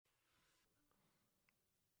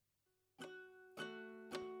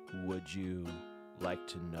Would you like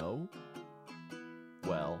to know?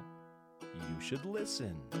 Well, you should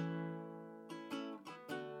listen.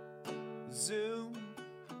 Zoom,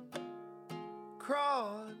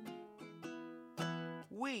 Chron,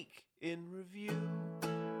 week in review.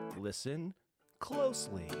 Listen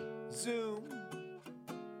closely. Zoom,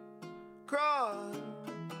 Chron,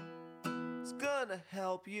 it's gonna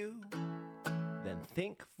help you. Then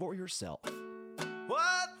think for yourself.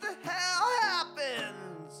 What the hell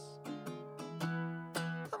happens?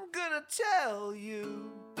 I'm gonna tell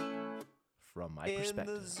you. From my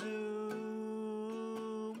perspective. In the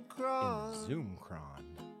Zoom Chron. In Zoom Chron.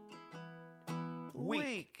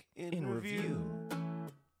 Week in review.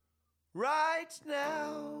 Right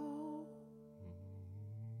now.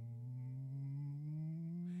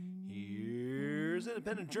 Here's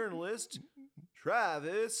independent journalist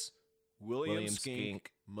Travis William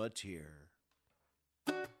Skink Mateer.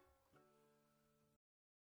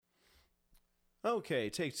 Okay,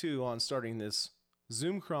 take two on starting this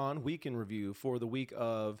Zoom Chron week in review for the week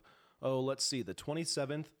of, the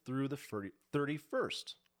 27th through the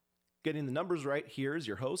 31st. Getting the numbers right, here is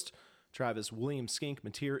your host, Travis William Skink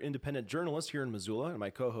Mateer, independent journalist here in Missoula, and my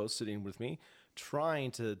co-host sitting with me, trying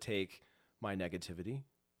to take my negativity.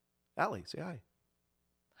 Allie, say hi.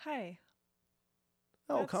 Hi.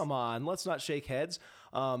 Oh, come on. Let's not shake heads.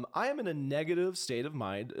 I am in a negative state of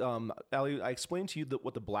mind. Allie, I explained to you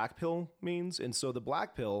what the black pill means. And so the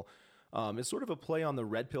black pill is sort of a play on the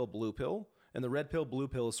red pill, blue pill. And the red pill, blue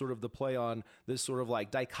pill is sort of the play on this sort of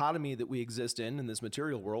like dichotomy that we exist in this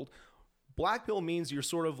material world. Black pill means you're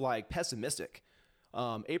sort of like pessimistic.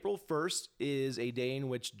 April 1st is a day in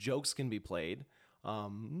which jokes can be played.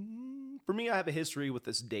 For me, I have a history with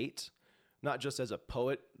this date. Not just as a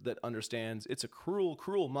poet that understands it's a cruel,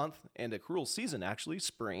 cruel month and a cruel season, actually,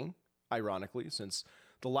 spring, ironically, since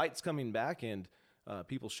the light's coming back and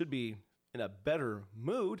people should be in a better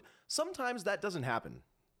mood. Sometimes that doesn't happen,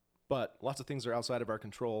 but lots of things are outside of our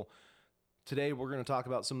control. Today, we're going to talk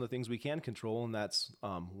about some of the things we can control, and that's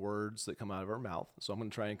words that come out of our mouth. So I'm going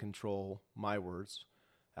to try and control my words,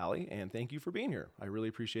 Allie, and thank you for being here. I really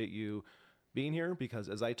appreciate you being here because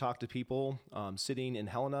as I talk to people sitting in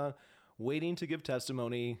Helena, waiting to give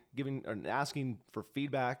testimony, asking for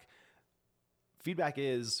feedback. Feedback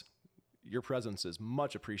is your presence is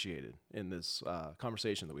much appreciated in this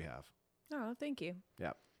conversation that we have. Oh, thank you.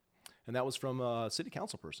 Yeah. And that was from a city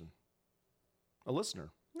council person, a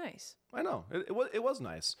listener. Nice. I know. It was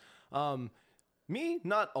nice. Me,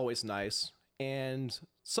 not always nice. And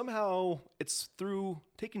somehow it's through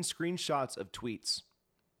taking screenshots of tweets.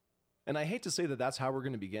 And I hate to say that that's how we're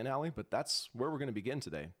going to begin, Allie, but that's where we're going to begin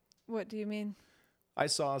today. What do you mean? I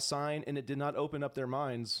saw a sign and it did not open up their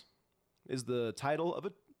minds is the title of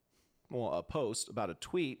a post about a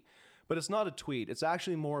tweet, but it's not a tweet. It's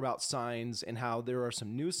actually more about signs and how there are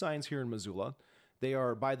some new signs here in Missoula. They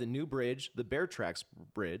are by the new bridge, the Bear Tracks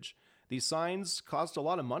Bridge. These signs cost a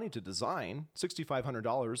lot of money to design,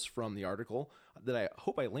 $6,500 from the article that I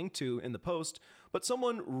hope I linked to in the post, but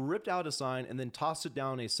someone ripped out a sign and then tossed it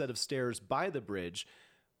down a set of stairs by the bridge.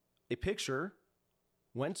 A picture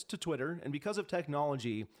went to Twitter, and because of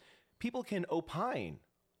technology, people can opine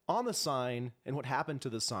on the sign and what happened to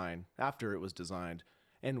the sign after it was designed.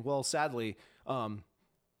 And sadly,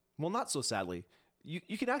 not so sadly,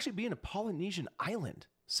 you can actually be in a Polynesian island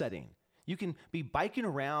setting. You can be biking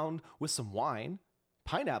around with some wine,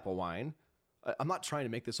 pineapple wine. I'm not trying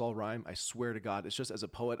to make this all rhyme. I swear to God, it's just as a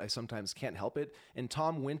poet, I sometimes can't help it. And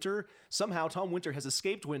Tom Winter has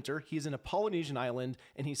escaped winter. He's in a Polynesian island,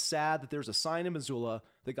 and he's sad that there's a sign in Missoula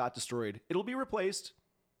that got destroyed. It'll be replaced,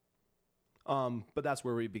 but that's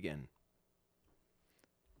where we begin.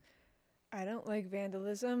 I don't like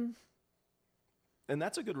vandalism. And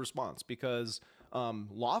that's a good response because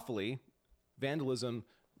lawfully, vandalism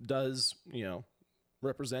does,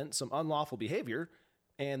 represent some unlawful behavior.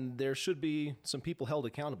 And there should be some people held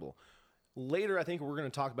accountable. Later, I think we're going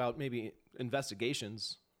to talk about maybe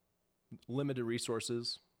investigations, limited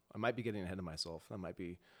resources. I might be getting ahead of myself. That might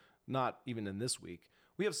be not even in this week.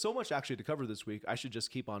 We have so much actually to cover this week. I should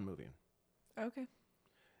just keep on moving. Okay.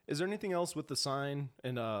 Is there anything else with the sign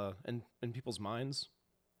in people's minds?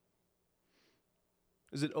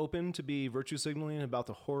 Is it open to be virtue signaling about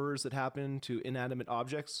the horrors that happen to inanimate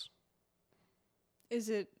objects? Is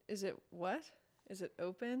it what? Is it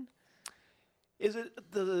open? Is it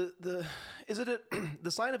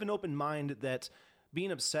the sign of an open mind that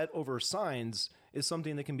being upset over signs is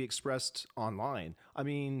something that can be expressed online? I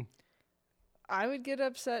mean, I would get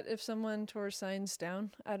upset if someone tore signs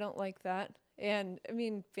down. I don't like that. And I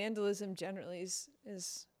mean, vandalism generally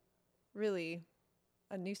is really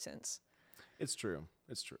a nuisance. It's true.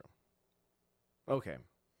 It's true. Okay.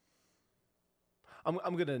 I'm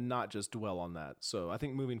going to not just dwell on that. So I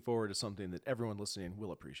think moving forward is something that everyone listening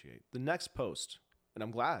will appreciate. The next post, and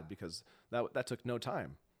I'm glad because that took no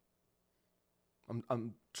time.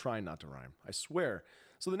 I'm trying not to rhyme, I swear.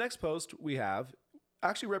 So the next post we have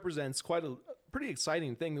actually represents quite a pretty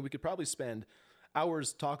exciting thing that we could probably spend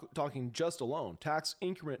hours talking just alone. Tax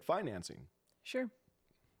increment financing. Sure.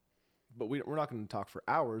 But we're not going to talk for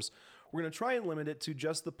hours. We're going to try and limit it to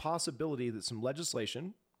just the possibility that some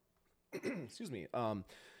legislation, excuse me, I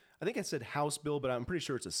think I said House bill, but I'm pretty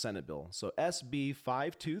sure it's a Senate bill. So SB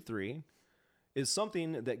 523 is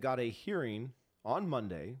something that got a hearing on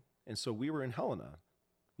Monday. And so we were in Helena.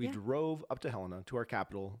 We drove up to Helena, to our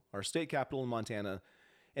capital, our state capital in Montana.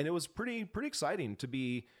 And it was pretty exciting to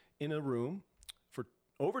be in a room for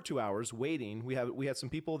over 2 hours waiting. We had some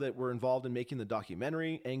people that were involved in making the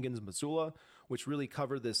documentary, Engens, Missoula, which really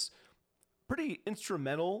covered this pretty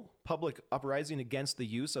instrumental public uprising against the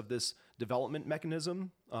use of this development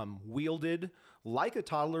mechanism, wielded like a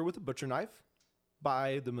toddler with a butcher knife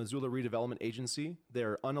by the Missoula Redevelopment Agency,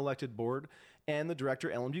 their unelected board, and the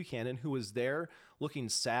director, Ellen Buchanan, who was there looking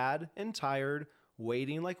sad and tired,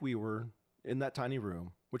 waiting like we were in that tiny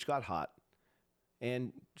room, which got hot.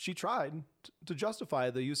 And she tried to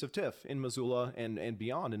justify the use of TIF in Missoula and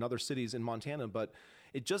beyond in other cities in Montana, but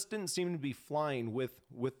it just didn't seem to be flying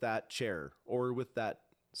with that chair or with that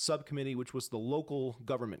subcommittee, which was the local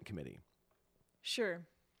government committee. Sure.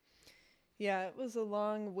 Yeah, it was a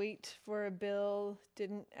long wait for a bill.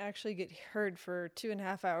 Didn't actually get heard for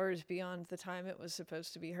 2.5 hours beyond the time it was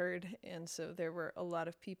supposed to be heard. And so there were a lot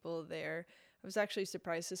of people there. I was actually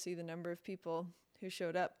surprised to see the number of people who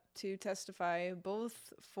showed up to testify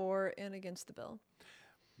both for and against the bill.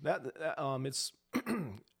 It's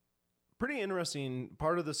pretty interesting.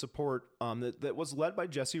 Part of the support that was led by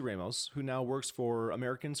Jesse Ramos, who now works for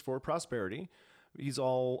Americans for Prosperity. He's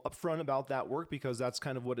all upfront about that work because that's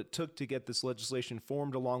kind of what it took to get this legislation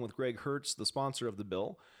formed, along with Greg Hertz, the sponsor of the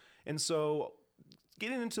bill. And so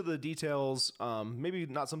getting into the details, maybe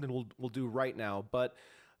not something we'll do right now, but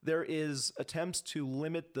there is attempts to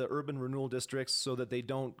limit the urban renewal districts so that they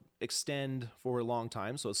don't extend for a long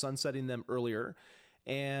time, so sunsetting them earlier,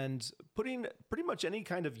 and putting pretty much any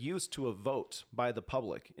kind of use to a vote by the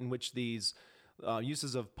public in which these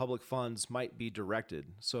uses of public funds might be directed.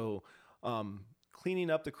 So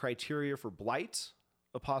cleaning up the criteria for blight,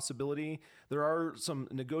 a possibility. There are some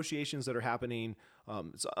negotiations that are happening.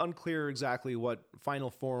 It's unclear exactly what final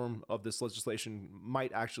form of this legislation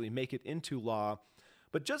might actually make it into law.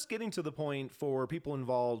 But just getting to the point for people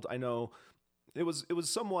involved, I know it was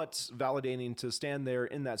somewhat validating to stand there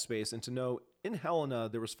in that space and to know in Helena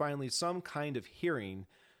there was finally some kind of hearing.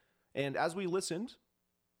 And as we listened,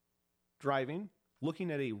 driving,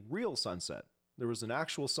 looking at a real sunset, there was an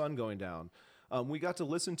actual sun going down. We got to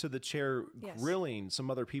listen to the chair grilling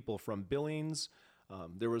some other people from Billings.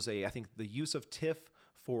 There was I think the use of TIF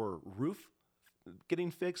for roof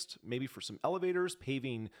getting fixed, maybe for some elevators,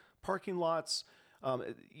 paving parking lots.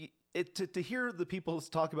 To hear the people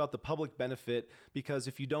talk about the public benefit, because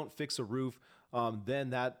if you don't fix a roof,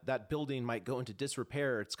 then that building might go into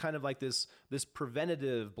disrepair. It's kind of like this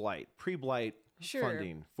preventative blight, pre-blight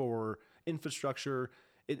funding for infrastructure.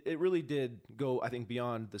 It really did go, I think,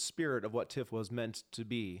 beyond the spirit of what TIF was meant to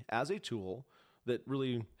be as a tool that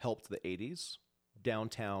really helped the 80s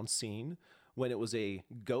downtown scene when it was a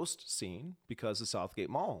ghost scene because the Southgate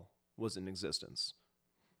Mall was in existence.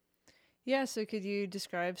 Yeah, so could you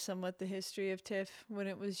describe somewhat the history of TIF when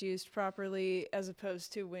it was used properly as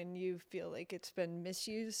opposed to when you feel like it's been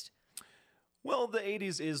misused? Well, the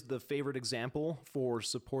 80s is the favorite example for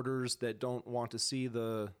supporters that don't want to see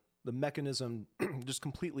the mechanism just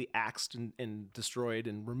completely axed and destroyed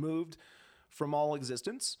and removed from all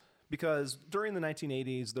existence. Because during the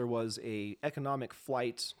 1980s, there was a economic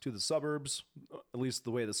flight to the suburbs, at least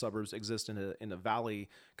the way the suburbs exist in a valley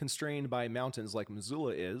constrained by mountains like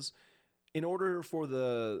Missoula is. In order for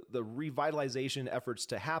the revitalization efforts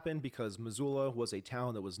to happen, because Missoula was a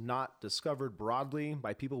town that was not discovered broadly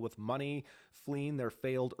by people with money fleeing their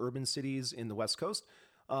failed urban cities in the West Coast,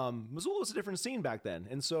 Missoula was a different scene back then.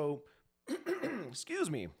 And so,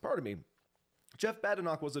 pardon me, Jeff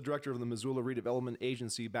Badenoch was the director of the Missoula Redevelopment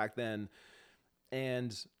Agency back then.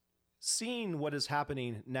 And seeing what is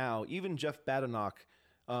happening now, even Jeff Badenoch,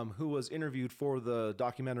 who was interviewed for the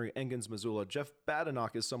documentary Engens, Missoula, Jeff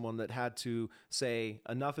Badenoch is someone that had to say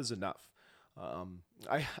enough is enough.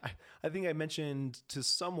 I think I mentioned to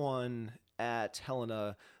someone at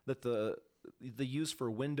Helena that the use for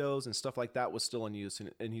windows and stuff like that was still in use.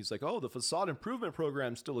 And he's like, oh, the facade improvement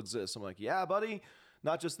program still exists. I'm like, yeah, buddy,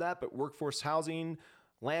 Not just that, but workforce housing,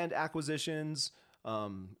 land acquisitions. I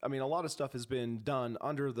mean, a lot of stuff has been done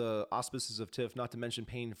under the auspices of TIF, not to mention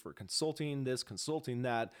paying for consulting this, consulting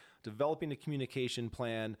that, developing a communication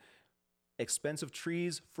plan. Expensive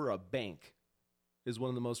trees for a bank is one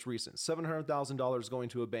of the most recent. $700,000 going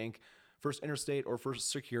to a bank, First Interstate or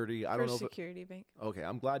First Security. I don't know. First Security Bank. Okay,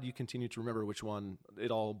 I'm glad you continue to remember which one.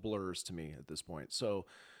 It all blurs to me at this point. So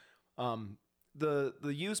the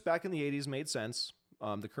use back in the 80s made sense.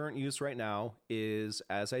 The current use right now is,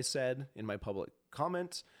 as I said in my public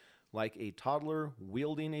comment, like a toddler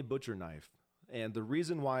wielding a butcher knife. And the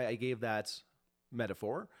reason why I gave that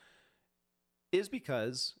metaphor is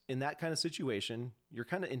because in that kind of situation, you're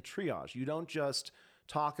kind of in triage. You don't just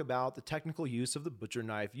talk about the technical use of the butcher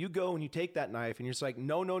knife. You go and you take that knife and you're just like,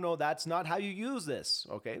 no, that's not how you use this.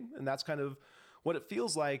 Okay. And that's kind of what it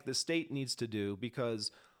feels like the state needs to do,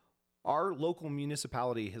 because our local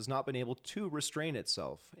municipality has not been able to restrain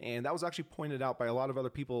itself. And that was actually pointed out by a lot of other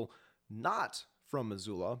people not from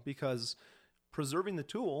Missoula, because preserving the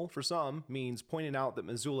tool for some means pointing out that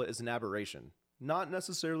Missoula is an aberration. Not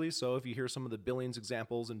necessarily so if you hear some of the Billings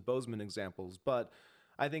examples and Bozeman examples, but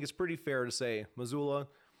I think it's pretty fair to say, Missoula,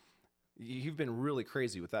 you've been really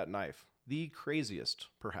crazy with that knife. The craziest,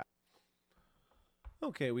 perhaps.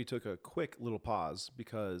 Okay, we took a quick little pause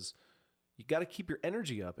because you got to keep your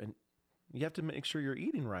energy up, and you have to make sure you're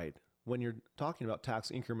eating right when you're talking about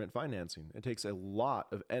tax increment financing. It takes a lot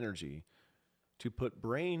of energy to put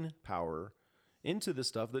brain power into this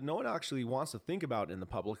stuff that no one actually wants to think about in the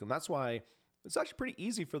public, and that's why it's actually pretty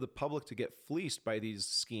easy for the public to get fleeced by these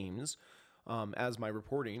schemes, as my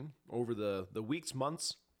reporting over the weeks,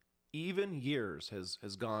 months, even years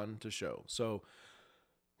has gone to show. So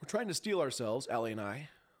we're trying to steel ourselves, Allie and I,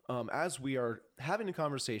 as we are having a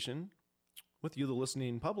conversation with you, the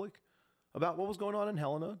listening public, about what was going on in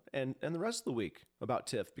Helena and the rest of the week about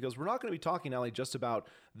TIF, because we're not going to be talking, Allie, just about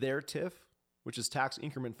their TIF, which is tax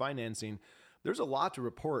increment financing. There's a lot to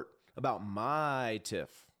report about my TIF,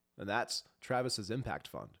 and that's Travis's Impact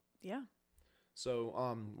Fund. Yeah.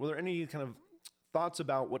 So were there any kind of thoughts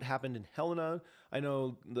about what happened in Helena? I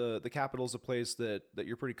know the capital is a place that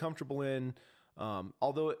you're pretty comfortable in,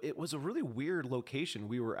 although it was a really weird location.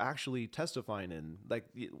 We were actually testifying in, like,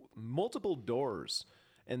 multiple doors.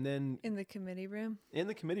 And then in the committee room,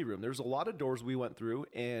 there's a lot of doors we went through,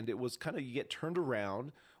 and it was kind of, you get turned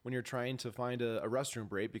around when you're trying to find a restroom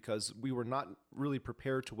break, because we were not really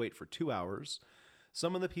prepared to wait for 2 hours.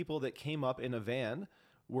 Some of the people that came up in a van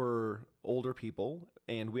were older people,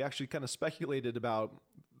 and we actually kind of speculated about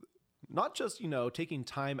not just, taking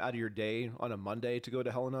time out of your day on a Monday to go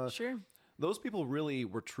to Helena. Sure. Those people really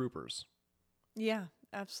were troopers. Yeah,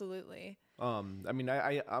 absolutely. I mean,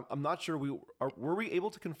 I'm not sure were we able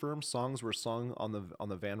to confirm songs were sung on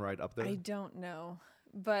the van ride up there? I don't know,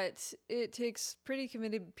 but it takes pretty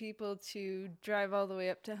committed people to drive all the way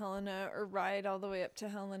up to Helena or ride all the way up to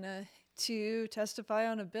Helena to testify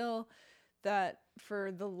on a bill that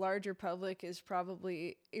for the larger public is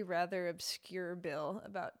probably a rather obscure bill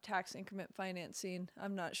about tax increment financing.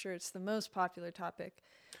 I'm not sure it's the most popular topic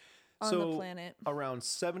on the planet. Around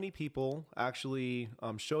 70 people actually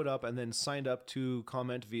showed up and then signed up to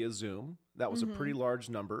comment via Zoom. That was a pretty large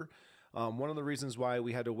number. One of the reasons why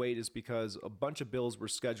we had to wait is because a bunch of bills were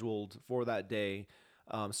scheduled for that day,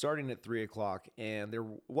 starting at 3 o'clock, and there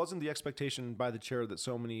wasn't the expectation by the chair that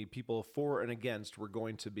so many people for and against were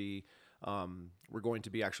going to be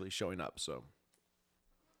actually showing up. So,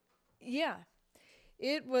 yeah,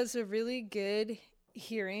 it was a really good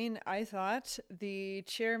hearing. I thought the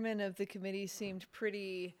chairman of the committee seemed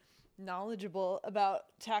pretty knowledgeable about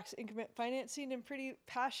tax increment financing and pretty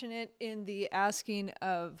passionate in the asking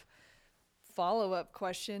of follow-up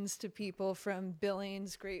questions to people from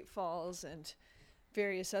Billings, Great Falls, and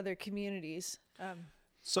various other communities.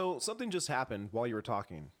 So something just happened while you were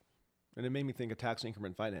talking, and it made me think of tax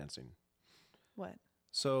increment financing. What?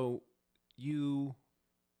 So you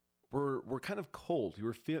were kind of cold. You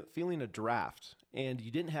were feeling a draft, and you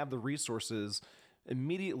didn't have the resources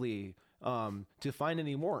immediately to find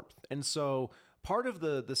any warmth. And so part of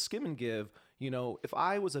the skim and give, if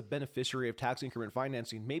I was a beneficiary of tax increment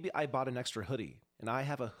financing, maybe I bought an extra hoodie, and I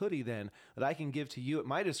have a hoodie then that I can give to you at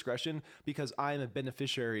my discretion because I am a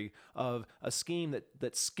beneficiary of a scheme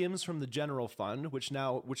that skims from the general fund, which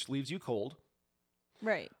leaves you cold.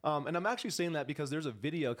 Right. And I'm actually saying that because there's a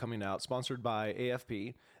video coming out sponsored by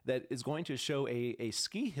AFP that is going to show a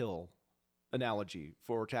ski hill analogy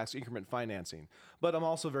for tax increment financing. But I'm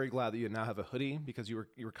also very glad that you now have a hoodie because you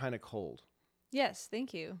were kind of cold. Yes,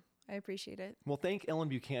 thank you. I appreciate it. Well, thank Ellen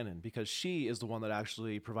Buchanan, because she is the one that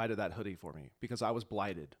actually provided that hoodie for me because I was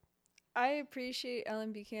blighted. I appreciate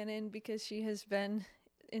Ellen Buchanan because she has been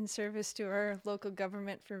in service to our local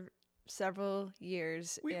government for several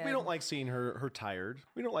years. We don't like seeing her tired.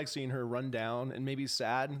 We don't like seeing her run down and maybe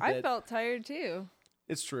sad. I felt tired too.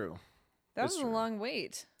 It's true. That was a long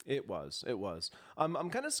wait. It was. I'm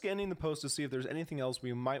kind of scanning the post to see if there's anything else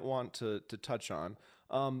we might want to touch on.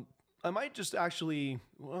 I might just actually,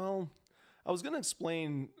 I was going to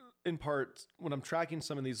explain in part when I'm tracking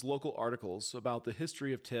some of these local articles about the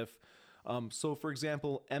history of TIFF. So, for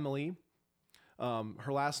example, Emily,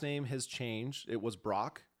 her last name has changed. It was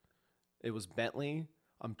Brock. It was Bentley.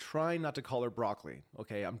 I'm trying not to call her Broccoli.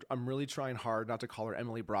 Okay, I'm really trying hard not to call her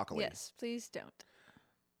Emily Broccoli. Yes, please don't.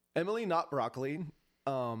 Emily, not Broccoli.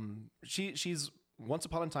 She's once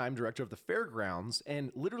upon a time director of the fairgrounds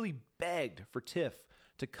and literally begged for TIFF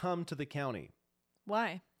to come to the county.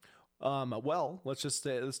 Why? Well, let's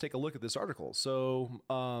take a look at this article. So,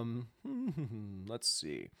 let's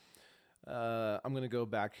see. I'm going to go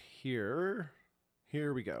back here.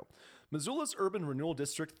 Here we go. Missoula's Urban Renewal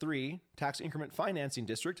District 3 Tax Increment Financing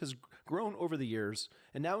District has grown over the years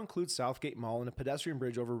and now includes Southgate Mall and a pedestrian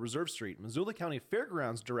bridge over Reserve Street. Missoula County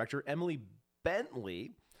Fairgrounds Director Emily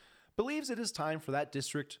Bentley believes it is time for that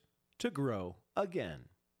district to grow again.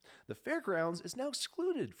 The fairgrounds is now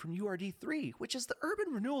excluded from URD 3, which is the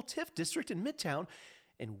Urban Renewal TIF district in Midtown,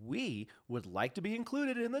 and we would like to be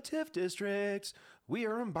included in the TIF district. We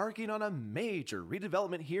are embarking on a major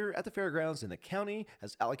redevelopment here at the fairgrounds, and the county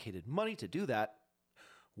has allocated money to do that.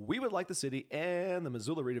 We would like the city and the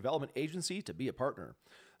Missoula Redevelopment Agency to be a partner.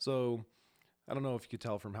 So I don't know if you could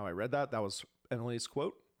tell from how I read that. That was Emily's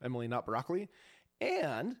quote. Emily, not Broccoli.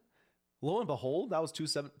 And lo and behold, that was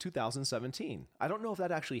 2017. I don't know if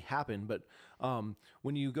that actually happened, but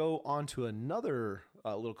when you go on to another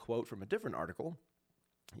little quote from a different article,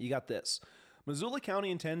 you got this. Missoula County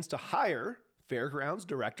intends to hire Fairgrounds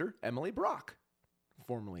Director Emily Brock,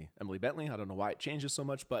 formerly Emily Bentley. I don't know why it changes so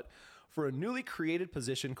much, but for a newly created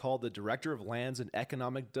position called the Director of Lands and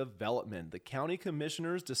Economic Development. The county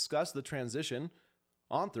commissioners discussed the transition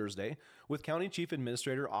on Thursday with County Chief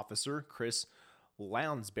Administrator Officer Chris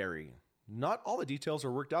Lounsbury. Not all the details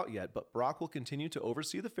are worked out yet, but Brock will continue to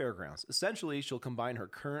oversee the fairgrounds. Essentially, she'll combine her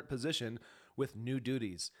current position with new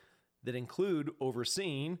duties that include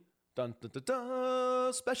overseeing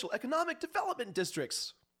special economic development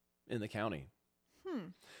districts in the county.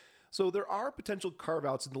 So there are potential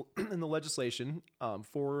carve-outs in the legislation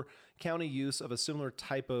for county use of a similar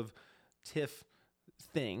type of TIF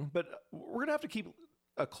thing, but we're going to have to keep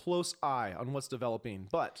a close eye on what's developing.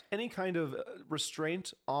 But any kind of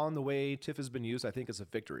restraint on the way TIF has been used, I think, is a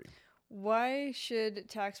victory. Why should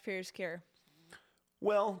taxpayers care?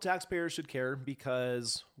 Well, taxpayers should care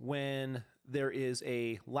because when there is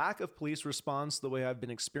a lack of police response the way I've been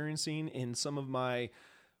experiencing in some of my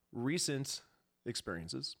recent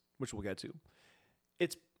experiences, which we'll get to,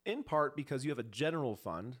 it's in part because you have a general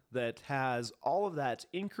fund that has all of that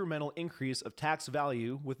incremental increase of tax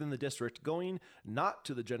value within the district going not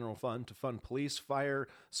to the general fund to fund police, fire,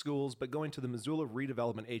 schools, but going to the Missoula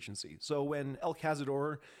Redevelopment Agency. So when El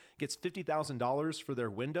Cazador gets $50,000 for their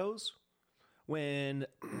windows, when,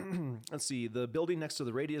 let's see, the building next to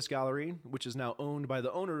the Radius Gallery, which is now owned by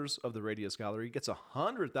the owners of the Radius Gallery, gets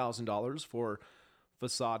 $100,000 for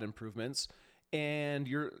facade improvements, and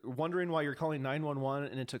you're wondering why you're calling 911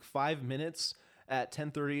 and it took 5 minutes at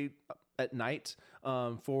 10:30 at night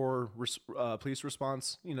for police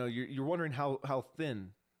response, you're wondering how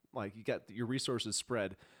thin, like, you got your resources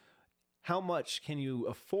spread. How much can you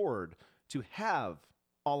afford to have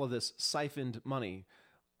all of this siphoned money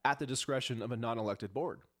at the discretion of a non-elected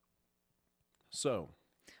board? So,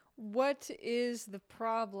 what is the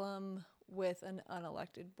problem with an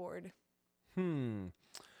unelected board?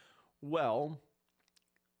 Well,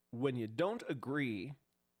 when you don't agree,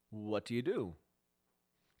 what do you do?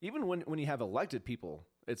 Even when you have elected people,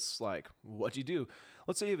 it's like, what do you do?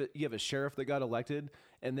 Let's say you have a sheriff that got elected,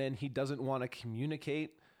 and then he doesn't want to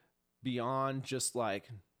communicate beyond just like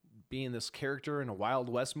being this character in a Wild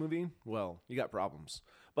West movie. Well, you got problems.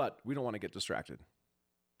 But we don't want to get distracted.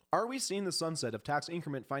 Are we seeing the sunset of tax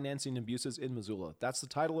increment financing abuses in Missoula? That's the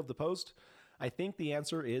title of the post. I think the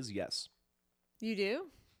answer is yes. You do?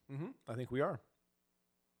 I think we are.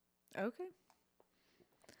 Okay.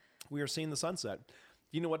 We are seeing the sunset.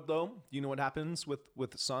 You know what, though? You know what happens with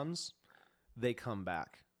suns? They come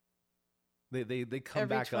back. They come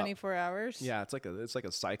every back 24 up. hours? Yeah, it's like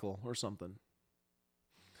a cycle or something.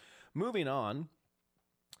 Moving on.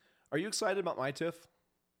 Are you excited about my TIF?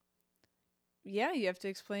 Yeah, you have to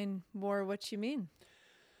explain more what you mean.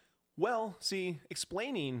 Well, see,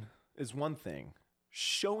 explaining is one thing.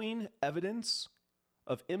 Showing evidence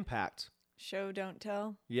of impact. Show, don't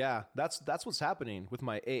tell. Yeah, that's what's happening with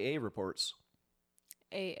my AA reports.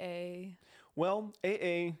 AA. Well,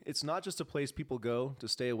 AA, it's not just a place people go to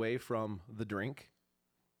stay away from the drink,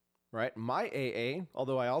 right? My AA,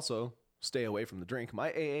 although I also stay away from the drink, my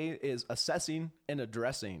AA is assessing and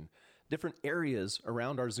addressing different areas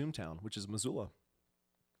around our Zoomtown, which is Missoula.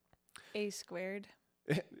 A squared.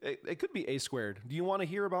 It could be A squared. Do you want to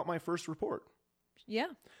hear about my first report? Yeah.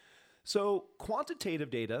 So quantitative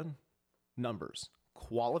data, numbers.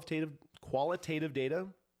 Qualitative data,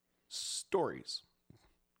 stories.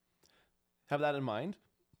 Have that in mind.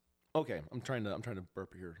 Okay, I'm trying to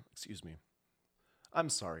burp here. Excuse me. I'm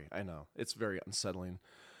sorry. I know it's very unsettling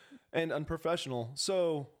and unprofessional.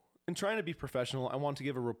 So, in trying to be professional, I want to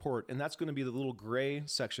give a report, and that's going to be the little gray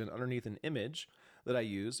section underneath an image that I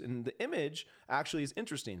use. And the image actually is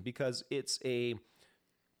interesting because it's a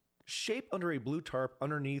shape under a blue tarp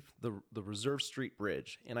underneath the Reserve Street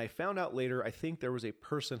Bridge. And I found out later, I think there was a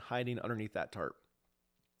person hiding underneath that tarp.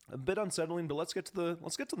 A bit unsettling, but let's get to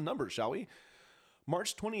the numbers, shall we?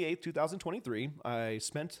 March 28th, 2023, I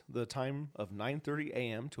spent the time of 9:30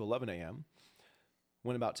 a.m. to 11 a.m.,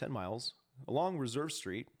 went about 10 miles along Reserve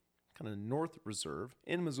Street, kind of North Reserve,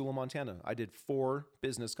 in Missoula, Montana. I did 4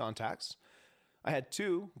 business contacts. I had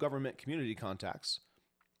 2 government community contacts,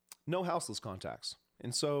 no houseless contacts.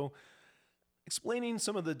 And so, explaining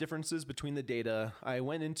some of the differences between the data, I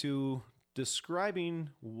went into describing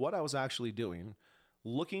what I was actually doing,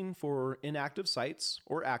 looking for inactive sites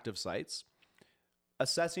or active sites,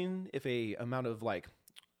 assessing if a amount of like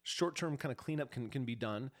short-term kind of cleanup can be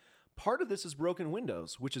done. Part of this is broken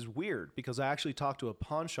windows, which is weird because I actually talked to a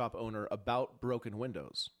pawn shop owner about broken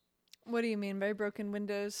windows. What do you mean by broken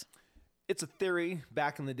windows? It's a theory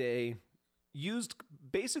back in the day, used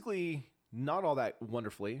basically not all that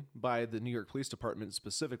wonderfully by the New York Police Department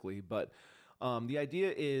specifically, but the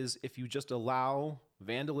idea is if you just allow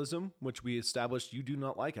vandalism, which we established you do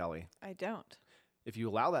not like, Allie. I don't. If you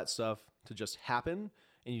allow that stuff to just happen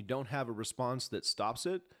and you don't have a response that stops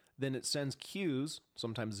it, then it sends cues,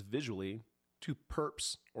 sometimes visually, to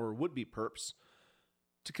perps or would-be perps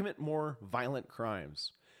to commit more violent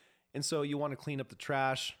crimes. And so you want to clean up the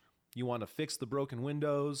trash, you want to fix the broken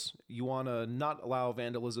windows, you want to not allow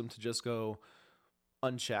vandalism to just go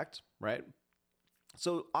unchecked, right?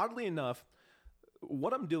 So oddly enough,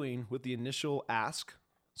 what I'm doing with the initial ask,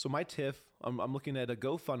 so my TIF, I'm looking at a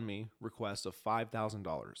GoFundMe request of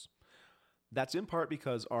 $5,000. That's in part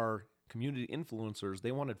because our community influencers,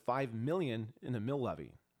 they wanted $5 million in a mill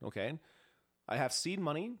levy, okay? I have seed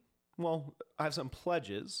money. Well, I have some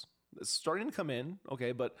pledges. It's starting to come in,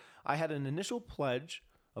 okay? But I had an initial pledge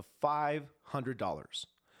of $500. Okay.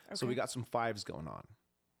 So we got some fives going on,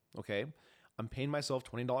 okay? I'm paying myself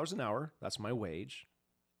 $20 an hour. That's my wage.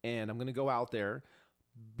 And I'm going to go out there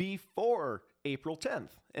before April 10th.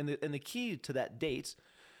 And the key to that date,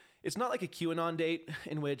 it's not like a QAnon date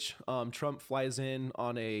in which Trump flies in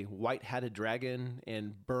on a white-hatted dragon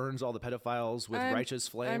and burns all the pedophiles with righteous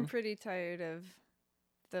flame. I'm pretty tired of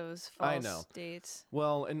those false dates.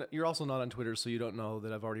 Well, and you're also not on Twitter, so you don't know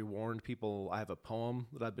that I've already warned people. I have a poem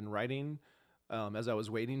that I've been writing as I was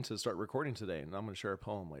waiting to start recording today, and I'm going to share a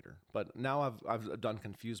poem later. But now I've done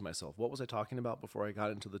confused myself. What was I talking about before I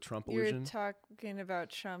got into the Trump illusion? You were talking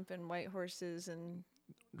about Trump and white horses and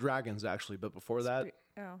dragons, actually. But before that,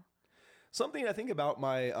 something I think about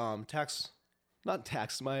my my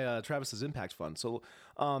Travis's Impact Fund. So,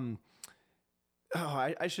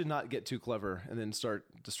 I should not get too clever and then start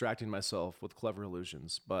distracting myself with clever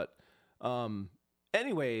illusions. But,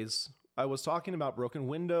 anyways, I was talking about broken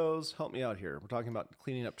windows. Help me out here. We're talking about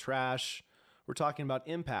cleaning up trash. We're talking about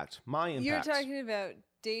impact. My impact. You're talking about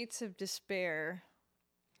dates of despair.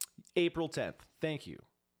 April 10th. Thank you.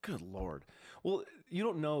 Good Lord. Well, you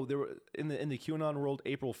don't know, there were in the QAnon world,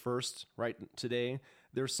 April 1st, right today,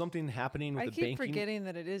 there's something happening with the banking. I keep forgetting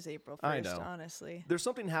that it is April 1st, I know. Honestly. There's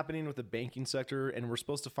something happening with the banking sector, and we're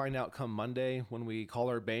supposed to find out come Monday when we call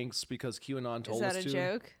our banks because QAnon told us to. Is that a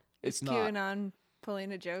joke? It's is not. QAnon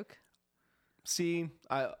pulling a joke? See,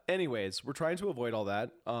 anyways, we're trying to avoid all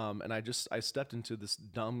that, and I stepped into this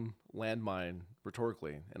dumb landmine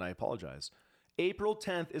rhetorically, and I apologize. April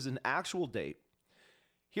 10th is an actual date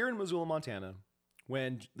here in Missoula, Montana,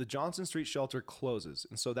 when the Johnson Street shelter closes.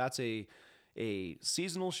 And so that's a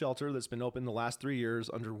seasonal shelter that's been open the last 3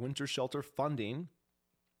 years under winter shelter funding.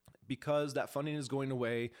 Because that funding is going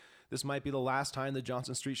away, this might be the last time the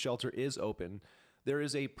Johnson Street shelter is open. There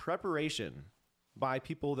is a preparation by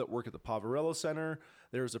people that work at the Poverello Center.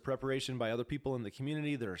 There's a preparation by other people in the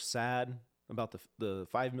community that are sad about the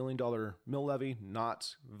 $5 million mill levy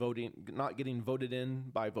not getting voted in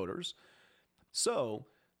by voters. So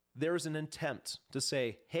there's an attempt to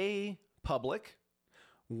say, hey, public,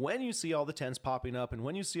 when you see all the tents popping up and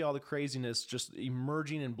when you see all the craziness just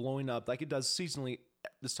emerging and blowing up like it does seasonally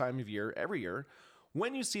this time of year, every year,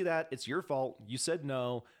 when you see that, it's your fault. You said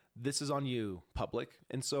no. This is on you, public.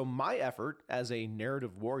 And so my effort as a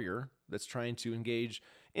narrative warrior that's trying to engage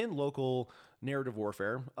in local narrative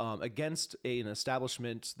warfare against an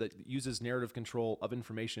establishment that uses narrative control of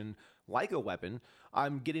information like a weapon,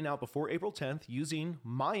 I'm getting out before April 10th using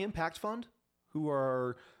my impact fund,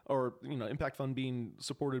 impact fund being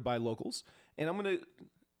supported by locals. And I'm going to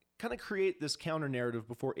kind of create this counter narrative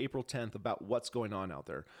before April 10th about what's going on out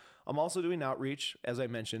there. I'm also doing outreach, as I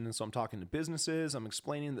mentioned, and so I'm talking to businesses. I'm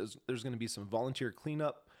explaining there's going to be some volunteer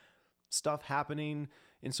cleanup stuff happening,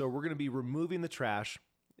 and so we're going to be removing the trash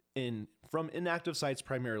from inactive sites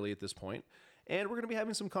primarily at this point, and we're going to be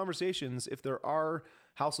having some conversations if there are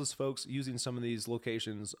houseless folks using some of these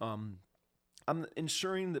locations. I'm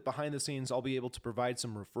ensuring that behind the scenes I'll be able to provide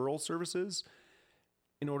some referral services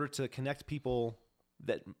in order to connect people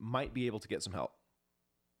that might be able to get some help.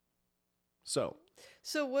 So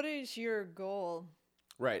what is your goal?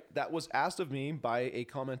 Right. That was asked of me by a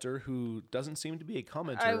commenter who doesn't seem to be a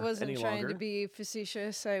commenter I wasn't any trying longer. to be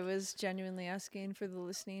facetious. I was genuinely asking for the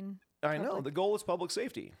listening I know. The goal is public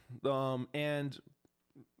safety. And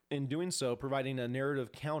in doing so, providing a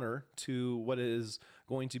narrative counter to what is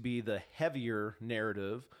going to be the heavier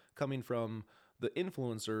narrative coming from the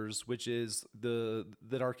influencers, which is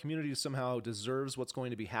that our community somehow deserves what's going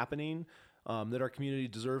to be happening, that our community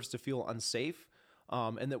deserves to feel unsafe,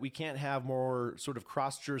 and that we can't have more sort of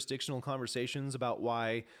cross-jurisdictional conversations about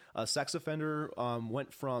why a sex offender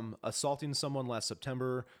went from assaulting someone last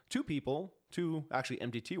September, two actually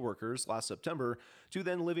MDT workers last September, to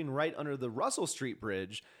then living right under the Russell Street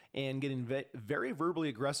Bridge and getting very verbally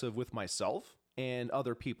aggressive with myself and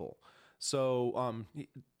other people. So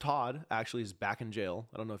Todd actually is back in jail.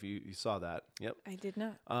 I don't know if you saw that. Yep. I did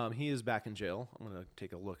not. He is back in jail. I'm going to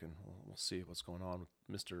take a look and we'll see what's going on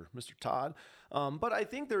with Mr. Todd. But I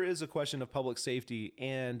think there is a question of public safety,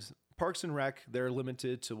 and Parks and Rec, they're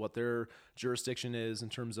limited to what their jurisdiction is in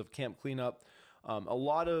terms of camp cleanup. A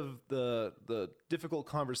lot of the difficult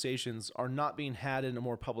conversations are not being had in a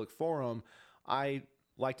more public forum. I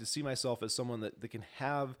like to see myself as someone that can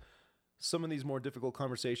have some of these more difficult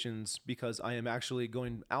conversations because I am actually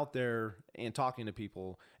going out there and talking to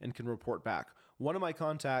people and can report back. One of my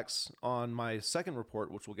contacts on my second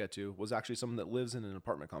report, which we'll get to, was actually someone that lives in an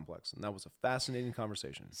apartment complex. And that was a fascinating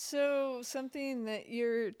conversation. So something that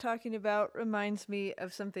you're talking about reminds me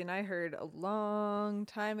of something I heard a long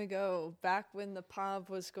time ago, back when the POV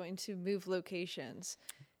was going to move locations.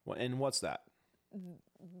 And what's that?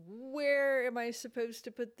 Where am I supposed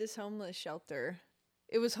to put this homeless shelter?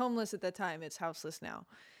 It was homeless at the time. It's houseless now.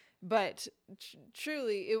 But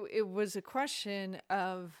truly, it was a question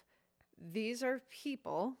of, these are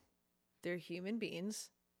people, they're human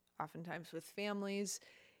beings, oftentimes with families,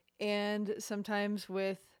 and sometimes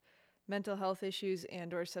with mental health issues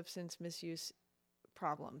and or substance misuse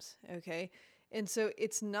problems, okay? And so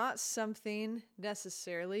it's not something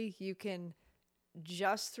necessarily you can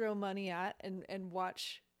just throw money at and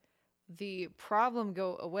watch the problem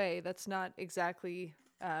go away. That's not exactly,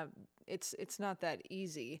 it's not that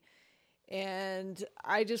easy. And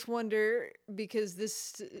I just wonder, because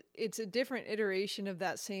it's a different iteration of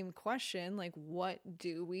that same question, like, what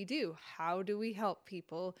do we do? How do we help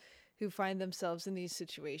people who find themselves in these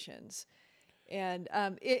situations? And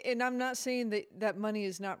and I'm not saying that money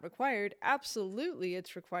is not required. Absolutely,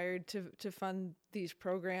 it's required to fund these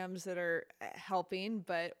programs that are helping,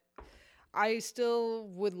 but I still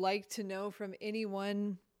would like to know from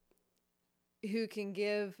anyone who can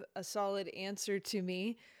give a solid answer to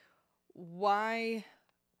me why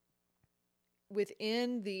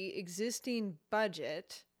within the existing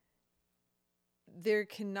budget there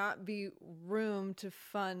cannot be room to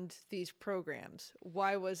fund these programs.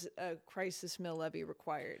 Why was a crisis mill levy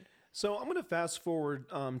required? So I'm going to fast forward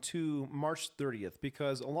to March 30th,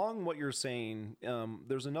 because along what you're saying,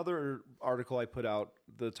 there's another article I put out.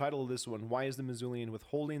 The title of this one, Why is the Missoulian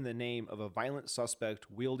Withholding the Name of a Violent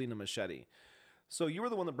Suspect Wielding a Machete? So you were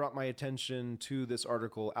the one that brought my attention to this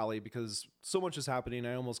article, Allie, because so much is happening.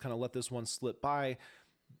 I almost kind of let this one slip by.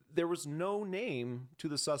 There was no name to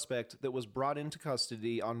the suspect that was brought into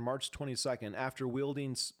custody on March 22nd after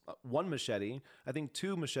wielding one machete. I think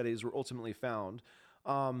 2 machetes were ultimately found.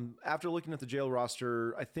 After looking at the jail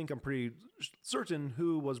roster, I think I'm pretty certain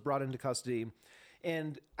who was brought into custody.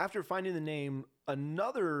 And after finding the name,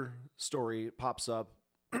 another story pops up,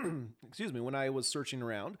 excuse me, when I was searching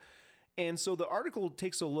around. And so the article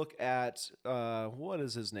takes a look at, what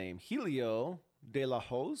is his name? Helio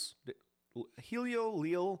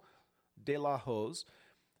Leal de la Hoz.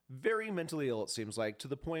 Very mentally ill, it seems like, to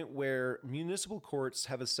the point where municipal courts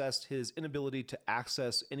have assessed his inability to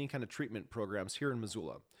access any kind of treatment programs here in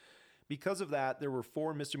Missoula. Because of that, there were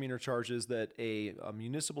 4 misdemeanor charges that a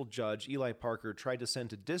municipal judge, Eli Parker, tried to send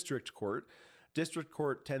to district court. District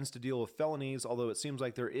court tends to deal with felonies, although it seems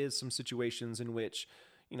like there is some situations in which,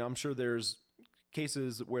 I'm sure there's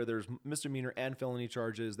cases where there's misdemeanor and felony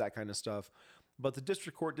charges, that kind of stuff. But the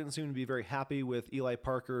district court didn't seem to be very happy with Eli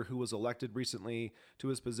Parker, who was elected recently to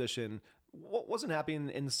his position. Wasn't happy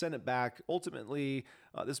and sent it back. Ultimately,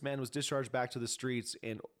 this man was discharged back to the streets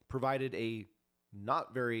and provided a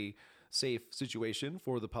not very safe situation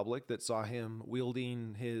for the public that saw him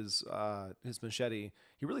wielding his machete.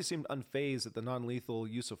 He really seemed unfazed at the non-lethal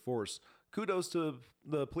use of force. Kudos to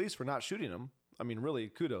the police for not shooting him. I mean, really,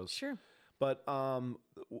 kudos. Sure. But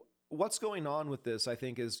what's going on with this, I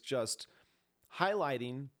think, is just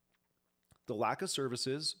highlighting the lack of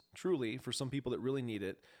services, truly, for some people that really need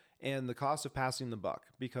it, and the cost of passing the buck.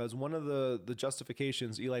 Because one of the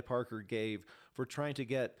justifications Eli Parker gave for trying to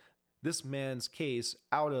get this man's case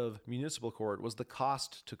out of municipal court was the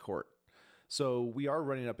cost to court. So we are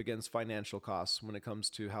running up against financial costs when it comes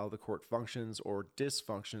to how the court functions or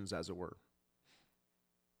dysfunctions, as it were.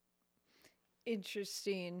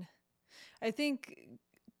 Interesting. I think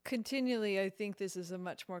continually, I think this is a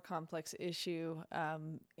much more complex issue.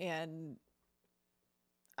 And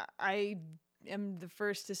I am the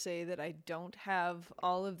first to say that I don't have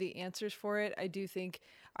all of the answers for it. I do think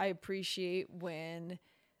I appreciate when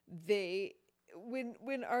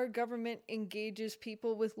our government engages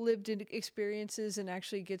people with lived experiences and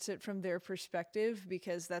actually gets it from their perspective,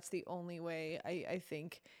 because that's the only way I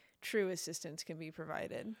think true assistance can be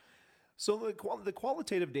provided. So the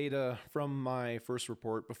qualitative data from my first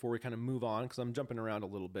report, before we kind of move on, because I'm jumping around a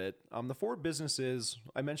little bit, the 4 businesses,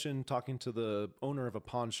 I mentioned talking to the owner of a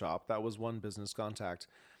pawn shop. That was one business contact.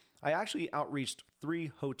 I actually outreached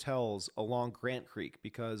 3 hotels along Grant Creek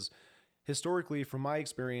because historically, from my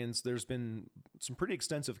experience, there's been some pretty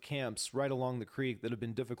extensive camps right along the creek that have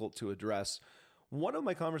been difficult to address. One of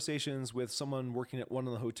my conversations with someone working at one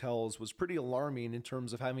of the hotels was pretty alarming in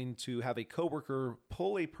terms of having to have a coworker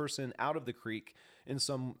pull a person out of the creek in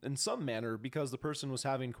some manner because the person was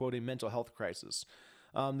having, quote, a mental health crisis.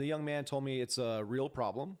 The young man told me it's a real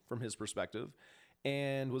problem from his perspective,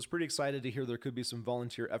 and was pretty excited to hear there could be some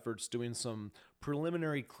volunteer efforts doing some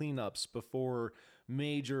preliminary cleanups before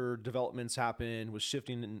major developments happen, with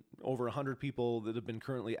shifting over 100 people that have been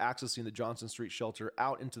currently accessing the Johnson Street shelter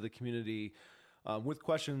out into the community, with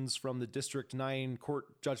questions from the District 9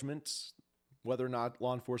 court judgments, whether or not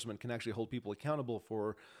law enforcement can actually hold people accountable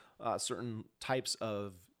for certain types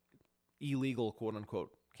of illegal, quote unquote,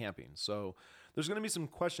 camping. So there's going to be some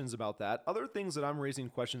questions about that. Other things that I'm raising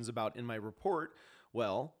questions about in my report,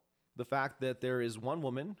 well, the fact that there is one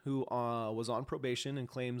woman who was on probation and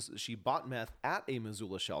claims she bought meth at a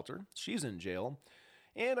Missoula shelter. She's in jail.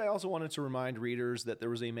 And I also wanted to remind readers that there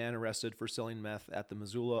was a man arrested for selling meth at the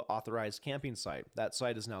Missoula authorized camping site. That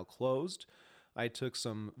site is now closed. I took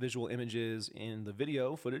some visual images in the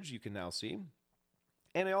video footage you can now see.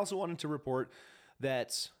 And I also wanted to report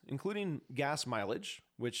that, including gas mileage,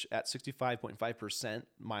 which at 65.5%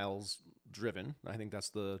 miles driven, I think that's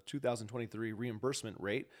the 2023 reimbursement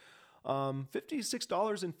rate,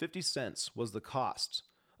 $56.50 was the cost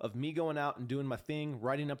of me going out and doing my thing,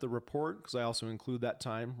 writing up the report, because I also include that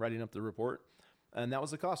time writing up the report. And that was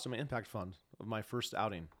the cost of my impact fund of my first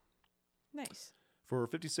outing. Nice. For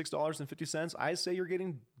 $56.50, I say you're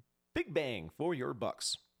getting big bang for your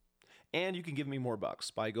bucks. And you can give me more bucks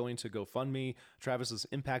by going to GoFundMe, Travis's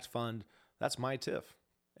Impact Fund. That's my TIF.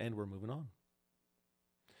 And we're moving on.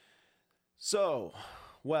 So,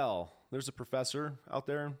 well, there's a professor out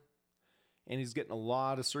there, and he's getting a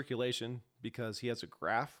lot of circulation because he has a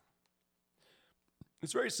graph.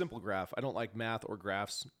 It's a very simple graph. I don't like math or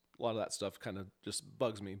graphs. A lot of that stuff kind of just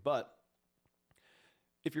bugs me. But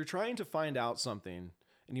if you're trying to find out something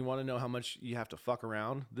and you want to know how much you have to fuck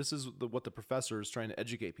around, this is what the professor is trying to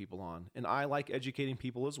educate people on. And I like educating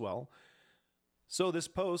people as well. So this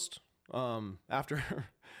post, after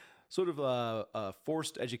sort of a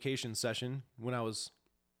forced education session when I was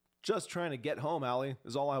just trying to get home, Allie,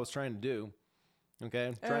 is all I was trying to do.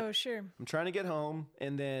 Okay? Sure. I'm trying to get home,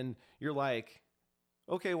 and then you're like,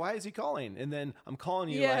 okay, why is he calling? And then I'm calling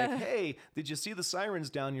you like, hey, did you see the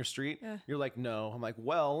sirens down your street? Yeah. You're like, no. I'm like,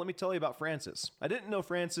 well, let me tell you about Francis. I didn't know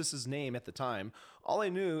Francis's name at the time. All I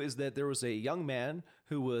knew is that there was a young man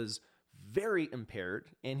who was very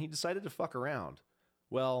impaired, and he decided to fuck around.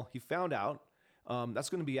 Well, he found out. That's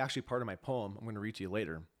going to be actually part of my poem I'm going to read to you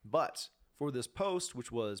later. But for this post,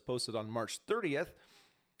 which was posted on March 30th,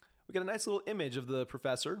 we got a nice little image of the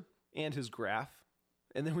professor and his graph.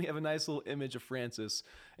 And then we have a nice little image of Francis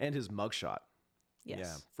and his mugshot. Yes.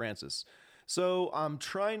 Yeah, Francis. So I'm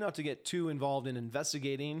trying not to get too involved in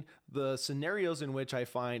investigating the scenarios in which I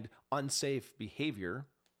find unsafe behavior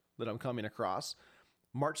that I'm coming across.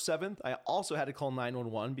 March 7th, I also had to call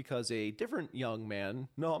 911 because a different young man,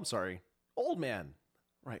 no, I'm sorry, old man,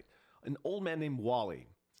 right, an old man named Wally.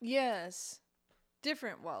 Yes.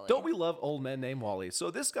 Different Wally. Don't we love old men named Wally?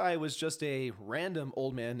 So this guy was just a random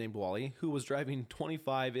old man named Wally who was driving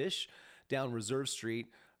 25-ish down Reserve Street,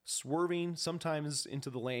 swerving sometimes into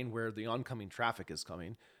the lane where the oncoming traffic is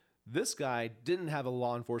coming. This guy didn't have a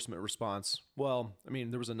law enforcement response. Well, I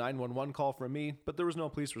mean, there was a 911 call from me, but there was no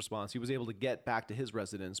police response. He was able to get back to his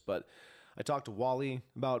residence, but I talked to Wally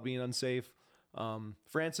about being unsafe.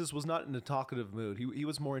 Francis was not in a talkative mood. He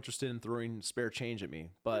was more interested in throwing spare change at me,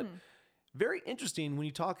 but very interesting when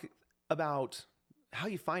you talk about how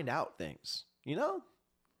you find out things, you know?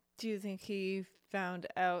 Do you think he found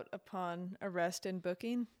out upon arrest and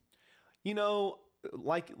booking? You know,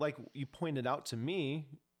 like you pointed out to me,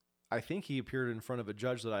 I think he appeared in front of a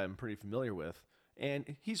judge that I am pretty familiar with,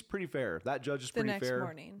 and he's pretty fair. That judge is pretty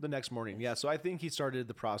fair. The next morning. Yeah, so I think he started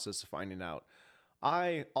the process of finding out.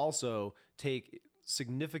 I also take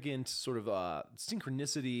significant sort of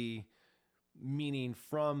synchronicity meaning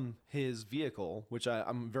from his vehicle, which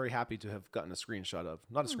I'm very happy to have gotten a screenshot of.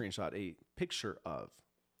 Not a screenshot, a picture of.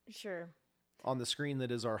 Sure. On the screen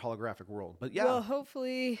that is our holographic world. But yeah. Well,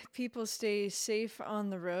 hopefully people stay safe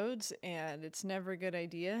on the roads, and it's never a good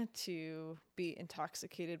idea to be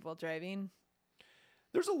intoxicated while driving.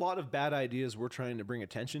 There's a lot of bad ideas we're trying to bring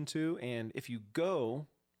attention to, and if you go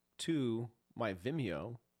to my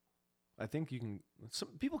Vimeo, I think some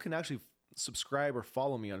people can actually subscribe or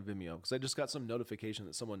follow me on Vimeo, because I just got some notification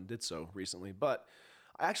that someone did so recently. But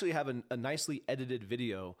I actually have a nicely edited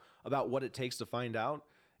video about what it takes to find out.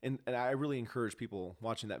 And I really encourage people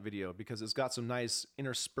watching that video because it's got some nice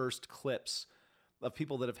interspersed clips of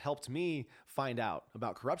people that have helped me find out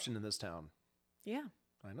about corruption in this town. Yeah.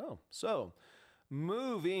 I know. So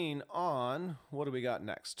moving on, what do we got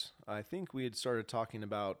next? I think we had started talking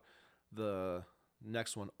about the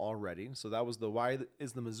next one already. So that was why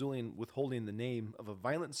is the Missoulian withholding the name of a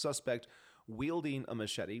violent suspect wielding a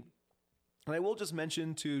machete? And I will just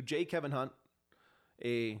mention to J. Kevin Hunt,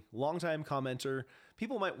 a longtime commenter.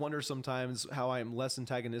 People might wonder sometimes how I'm less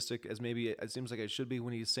antagonistic as maybe it seems like I should be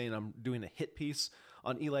when he's saying I'm doing a hit piece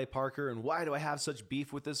on Eli Parker and why do I have such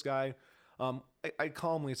beef with this guy? I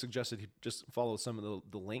calmly suggested he just follow some of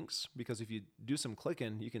the links, because if you do some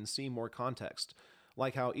clicking, you can see more context.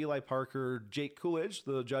 Like how Eli Parker, Jake Coolidge,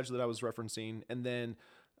 the judge that I was referencing, and then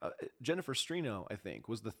Jennifer Strino, I think,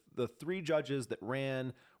 was the three judges that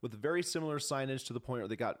ran with very similar signage to the point where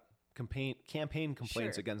they got campaign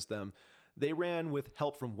complaints against them. They ran with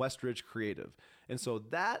help from Westridge Creative. And so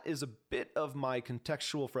that is a bit of my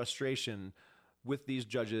contextual frustration with these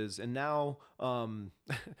judges. And now,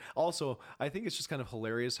 also, I think it's just kind of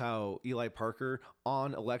hilarious how Eli Parker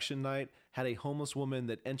on election night had a homeless woman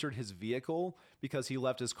that entered his vehicle because he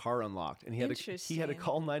left his car unlocked. And he had to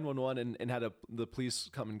call 911 and had the police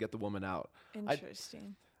come and get the woman out.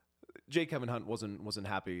 Interesting. J. Kevin Hunt wasn't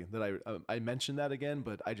happy that I mentioned that again,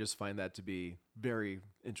 but I just find that to be very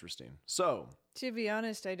interesting. So, to be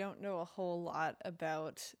honest, I don't know a whole lot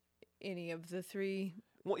about any of the three.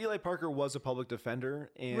 Well, Eli Parker was a public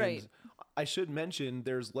defender, and I should mention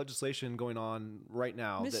there's legislation going on right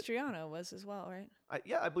now. Mistriano was as well, right?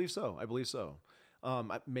 I believe so.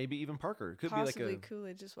 Maybe even Parker. It could possibly be like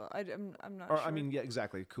Coolidge as well. I'm not sure. I mean, yeah,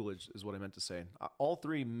 exactly. Coolidge is what I meant to say. All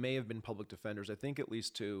three may have been public defenders. I think at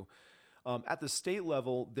least two. At the state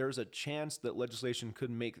level, there's a chance that legislation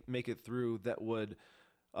could make it through that would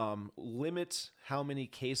limit how many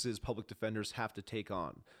cases public defenders have to take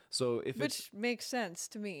on. So which makes sense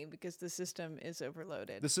to me because the system is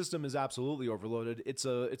overloaded. The system is absolutely overloaded. It's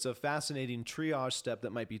a fascinating triage step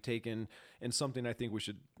that might be taken, and something I think we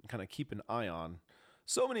should kind of keep an eye on.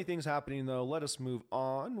 So many things happening though. Let us move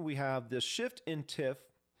on. We have the shift in TIF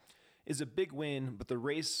is a big win, but the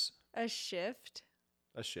race a shift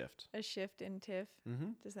in TIF. Mm-hmm.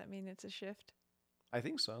 Does that mean it's a shift? I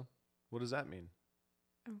think so. What does that mean?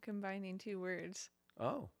 I'm combining two words.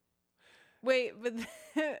 Oh. Wait, but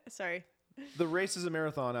sorry. The race is a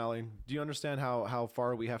marathon, Allie. Do you understand how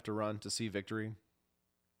far we have to run to see victory?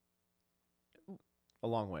 A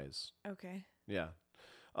long ways. Okay. Yeah.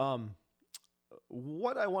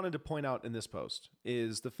 What I wanted to point out in this post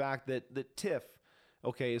is the fact that TIF,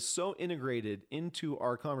 okay, is so integrated into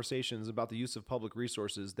our conversations about the use of public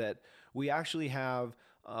resources that we actually have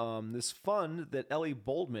this fund that Ellie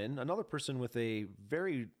Boldman, another person with a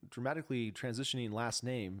very dramatically transitioning last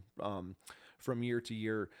name from year to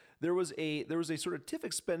year, there was a sort of TIF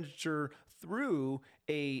expenditure through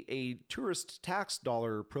a tourist tax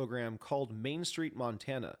dollar program called Main Street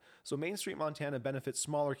Montana. So Main Street Montana benefits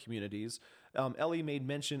smaller communities. Ellie made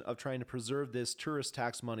mention of trying to preserve this tourist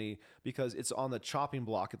tax money because it's on the chopping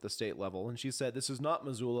block at the state level. And she said, this is not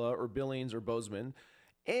Missoula or Billings or Bozeman.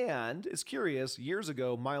 And it's curious, years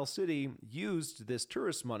ago, Miles City used this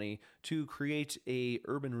tourist money to create a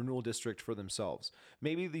urban renewal district for themselves.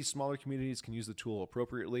 Maybe these smaller communities can use the tool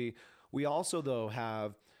appropriately. We also, though,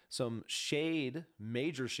 have some shade,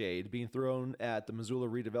 major shade, being thrown at the Missoula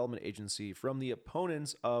Redevelopment Agency from the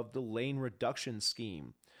opponents of the lane reduction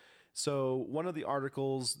scheme. So one of the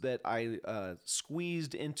articles that I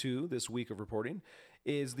squeezed into this week of reporting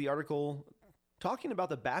is the article talking about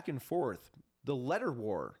the back and forth, the letter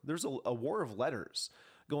war. There's a war of letters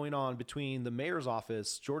going on between the mayor's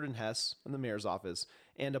office, Jordan Hess, and the mayor's office,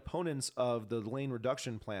 and opponents of the lane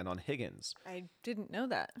reduction plan on Higgins. I didn't know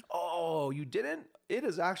that. Oh, you didn't? It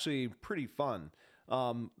is actually pretty fun.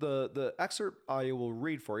 The excerpt I will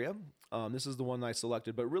read for you. This is the one I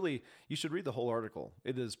selected, but really, you should read the whole article.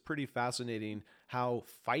 It is pretty fascinating how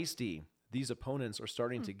feisty these opponents are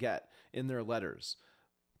starting to get in their letters.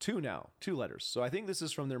 Two letters. So I think this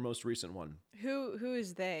is from their most recent one. Who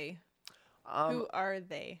is they? Who are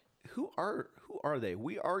they? Who are they?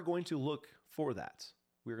 We are going to look for that.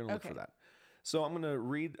 We're going to look for that. So I'm going to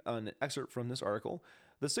read an excerpt from this article.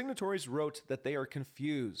 The signatories wrote that they are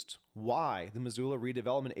confused why the Missoula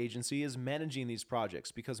Redevelopment Agency is managing these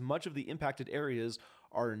projects because much of the impacted areas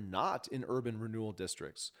are not in urban renewal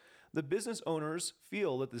districts. The business owners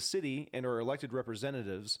feel that the city and our elected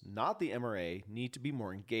representatives, not the MRA, need to be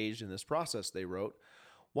more engaged in this process, they wrote.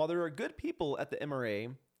 While there are good people at the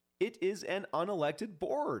MRA, it is an unelected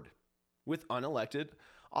board with unelected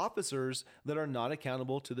officers that are not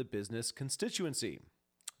accountable to the business constituency.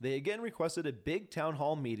 They again requested a big town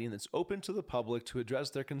hall meeting that's open to the public to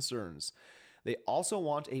address their concerns. They also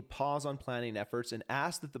want a pause on planning efforts and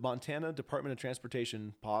ask that the Montana Department of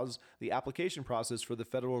Transportation pause the application process for the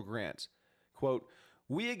federal grant. Quote,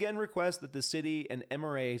 we again request that the city and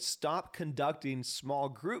MRA stop conducting small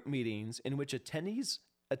group meetings in which attendees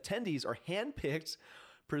are handpicked,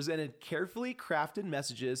 presented carefully crafted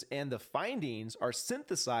messages, and the findings are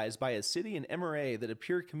synthesized by a city and MRA that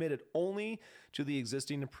appear committed only to the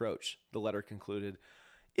existing approach, the letter concluded.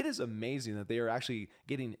 It is amazing that they are actually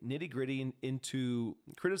getting nitty-gritty into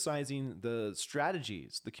criticizing the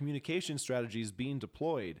strategies, the communication strategies being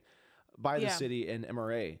deployed by the city and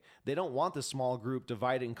MRA. They don't want the small group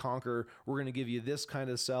divide and conquer. We're going to give you this kind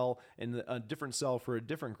of cell and a different cell for a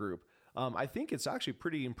different group. I think it's actually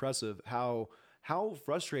pretty impressive how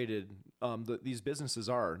frustrated these businesses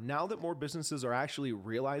are. Now that more businesses are actually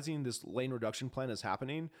realizing this lane reduction plan is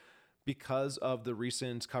happening, because of the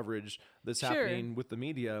recent coverage that's happening with the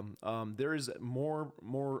media, there is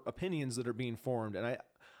more opinions that are being formed, and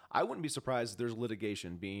I wouldn't be surprised if there's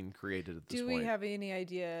litigation being created at this point. Do we have any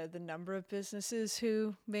idea the number of businesses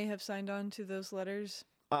who may have signed on to those letters?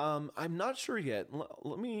 I'm not sure yet.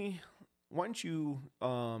 Why don't you,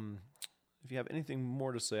 if you have anything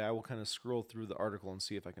more to say, I will kind of scroll through the article and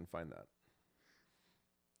see if I can find that.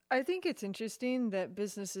 I think it's interesting that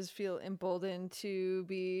businesses feel emboldened to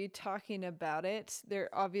be talking about it. There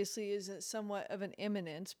obviously is somewhat of an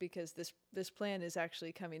imminence because this plan is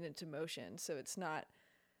actually coming into motion. So it's not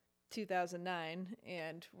 2009,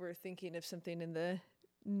 and we're thinking of something in the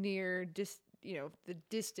the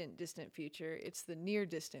distant future. It's the near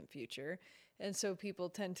distant future, and so people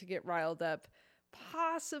tend to get riled up,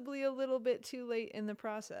 possibly a little bit too late in the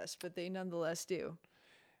process, but they nonetheless do.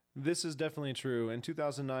 This is definitely true, and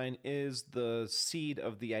 2009 is the seed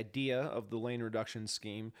of the idea of the lane reduction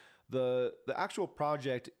scheme. The actual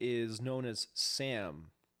project is known as SAM.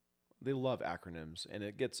 They love acronyms, and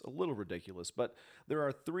it gets a little ridiculous, but there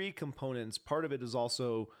are three components. Part of it is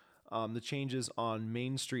also the changes on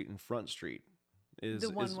Main Street and Front Street.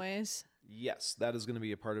 The one-ways? Yes, that is going to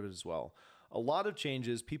be a part of it as well. A lot of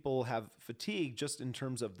changes. People have fatigue just in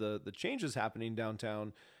terms of the changes happening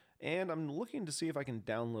downtown. And I'm looking to see if I can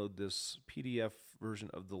download this PDF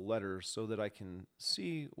version of the letter so that I can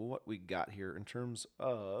see what we got here in terms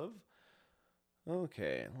of...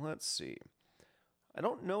 Okay, let's see. I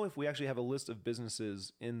don't know if we actually have a list of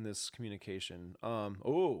businesses in this communication.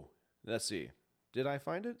 Let's see. Did I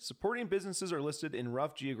find it? Supporting businesses are listed in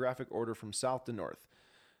rough geographic order from south to north.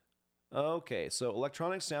 Okay, so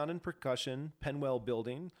electronic sound and percussion, Penwell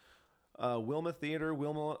Building, Wilma Theater,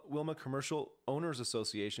 Wilma Commercial Owners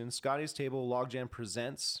Association, Scotty's Table, Logjam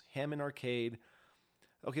Presents, Hammond Arcade.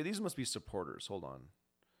 Okay, these must be supporters. Hold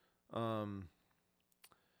on.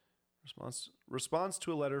 Response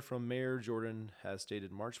to a letter from Mayor Jordan has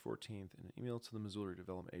dated March 14th in an email to the Missouri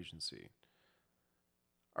Development Agency.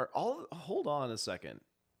 Hold on a second.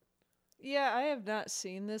 Yeah, I have not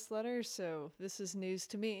seen this letter, so this is news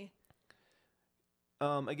to me.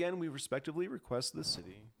 Again, we respectively request the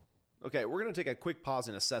city. Okay, we're going to take a quick pause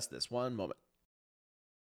and assess this. One moment.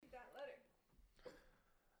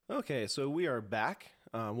 Okay, so we are back.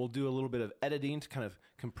 We'll do a little bit of editing to kind of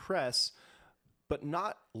compress, but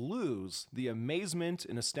not lose the amazement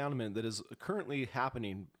and astoundment that is currently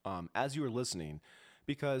happening as you are listening.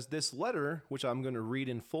 Because this letter, which I'm going to read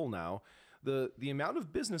in full now, the amount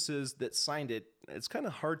of businesses that signed it, it's kind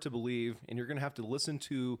of hard to believe, and you're going to have to listen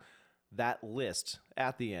to that list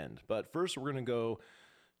at the end. But first, we're going to go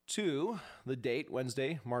to the date,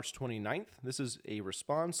 Wednesday, March 29th. This is a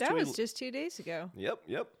response to... That was just 2 days ago.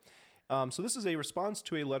 Yep. So this is a response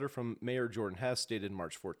to a letter from Mayor Jordan Hess dated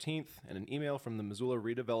March 14th and an email from the Missoula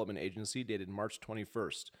Redevelopment Agency dated March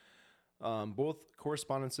 21st. Both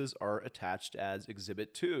correspondences are attached as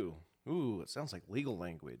Exhibit 2. Ooh, it sounds like legal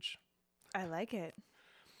language. I like it.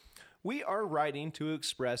 We are writing to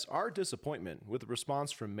express our disappointment with a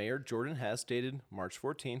response from Mayor Jordan Hess dated March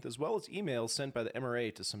 14th, as well as emails sent by the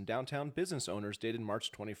MRA to some downtown business owners dated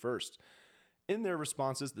March 21st. In their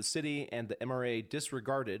responses, the city and the MRA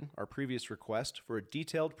disregarded our previous request for a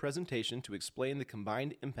detailed presentation to explain the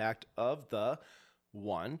combined impact of the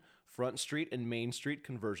 1. Front Street and Main Street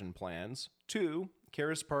conversion plans, 2.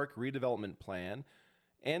 Caras Park redevelopment plan,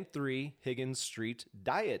 and 3. Higgins Street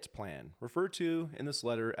diet plan, referred to in this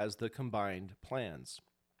letter as the combined plans.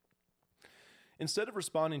 Instead of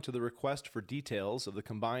responding to the request for details of the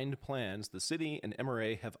combined plans, the city and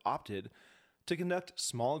MRA have opted to conduct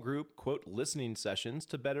small group, quote, listening sessions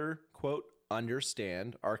to better, quote,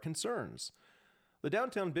 understand our concerns. The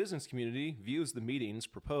downtown business community views the meetings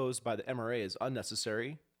proposed by the MRA as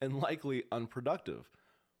unnecessary and likely unproductive.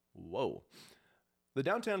 Whoa. The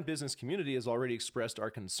downtown business community has already expressed our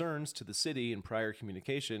concerns to the city in prior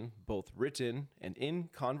communication, both written and in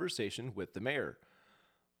conversation with the mayor.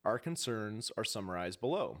 Our concerns are summarized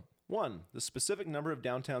below. 1. The specific number of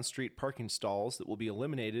downtown street parking stalls that will be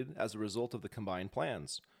eliminated as a result of the combined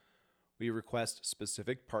plans. We request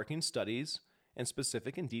specific parking studies and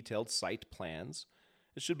specific and detailed site plans.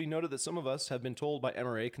 It should be noted that some of us have been told by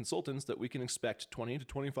MRA consultants that we can expect 20 to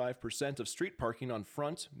 25% of street parking on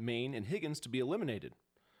Front, Main, and Higgins to be eliminated,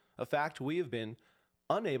 a fact we have been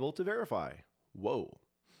unable to verify. Whoa.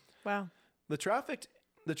 Wow. The traffic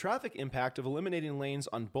impact of eliminating lanes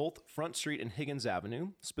on both Front Street and Higgins Avenue.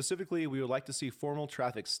 Specifically, we would like to see formal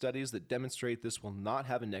traffic studies that demonstrate this will not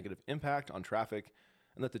have a negative impact on traffic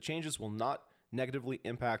and that the changes will not negatively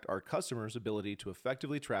impact our customers' ability to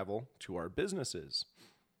effectively travel to our businesses.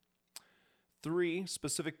 3.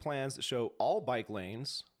 Specific plans that show all bike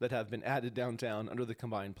lanes that have been added downtown under the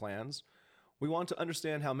combined plans. We want to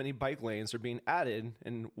understand how many bike lanes are being added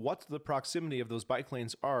and what the proximity of those bike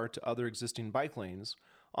lanes are to other existing bike lanes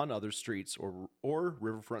on other streets or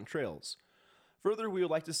riverfront trails. Further, we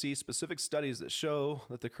would like to see specific studies that show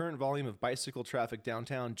that the current volume of bicycle traffic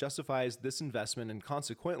downtown justifies this investment and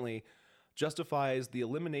consequently justifies the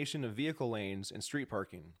elimination of vehicle lanes and street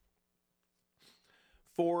parking.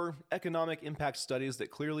 4. Economic impact studies that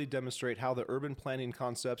clearly demonstrate how the urban planning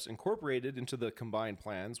concepts incorporated into the combined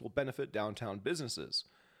plans will benefit downtown businesses.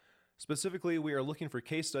 Specifically, we are looking for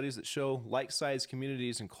case studies that show like-sized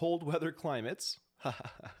communities in cold weather climates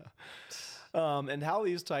and how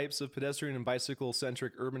these types of pedestrian and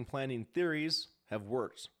bicycle-centric urban planning theories have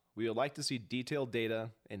worked. We would like to see detailed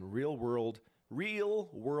data and real-world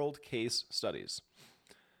case studies.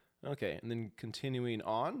 Okay, and then continuing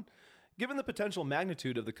on. Given the potential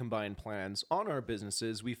magnitude of the combined plans on our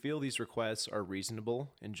businesses, we feel these requests are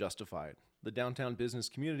reasonable and justified. The downtown business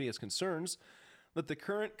community has concerns that the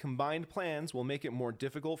current combined plans will make it more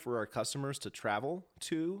difficult for our customers to travel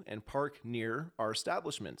to and park near our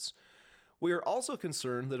establishments. We are also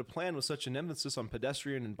concerned that a plan with such an emphasis on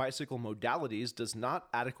pedestrian and bicycle modalities does not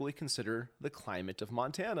adequately consider the climate of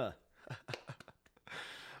Montana.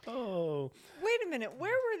 Oh. Wait a minute.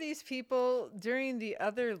 Where were these people during the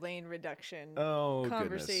other lane reduction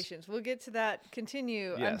conversations? Goodness. We'll get to that.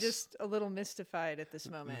 Continue. Yes. I'm just a little mystified at this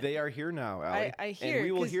moment. They are here now, Allie. I hear. And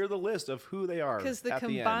we will hear the list of who they are because the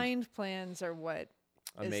combined plans are what?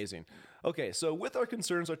 Amazing. Okay, so with our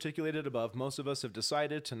concerns articulated above, most of us have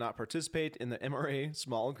decided to not participate in the MRA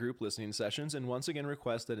small group listening sessions and once again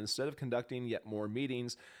request that instead of conducting yet more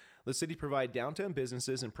meetings, The city provide downtown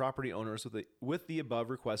businesses and property owners with the above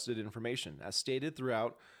requested information. As stated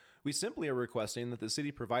throughout, we simply are requesting that the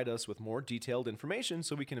city provide us with more detailed information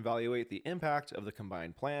so we can evaluate the impact of the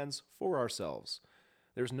combined plans for ourselves.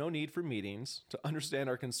 There's no need for meetings to understand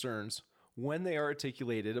our concerns when they are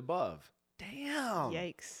articulated above. Damn!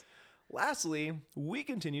 Yikes. Lastly, we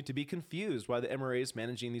continue to be confused why the MRA is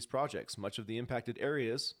managing these projects. Much of the impacted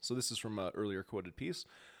areas, so this is from an earlier quoted piece,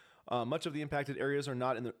 much of the impacted areas are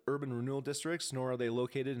not in the urban renewal districts, nor are they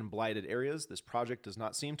located in blighted areas. This project does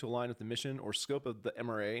not seem to align with the mission or scope of the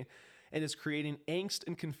MRA and is creating angst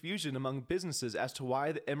and confusion among businesses as to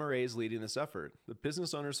why the MRA is leading this effort. The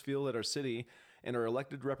business owners feel that our city and our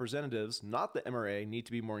elected representatives, not the MRA, need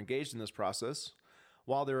to be more engaged in this process.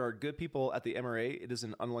 While there are good people at the MRA, it is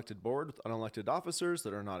an unelected board with unelected officers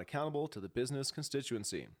that are not accountable to the business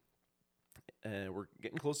constituency. And we're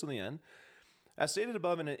getting close to the end. As stated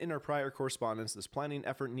above and in our prior correspondence, this planning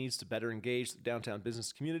effort needs to better engage the downtown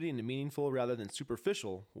business community in a meaningful rather than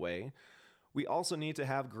superficial way. We also need to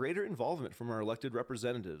have greater involvement from our elected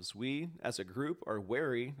representatives. We, as a group, are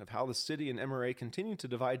wary of how the city and MRA continue to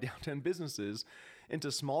divide downtown businesses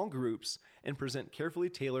into small groups and present carefully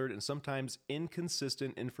tailored and sometimes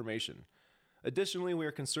inconsistent information. Additionally, we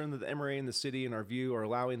are concerned that the MRA and the city, in our view, are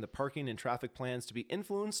allowing the parking and traffic plans to be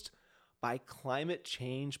influenced by climate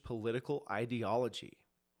change political ideology.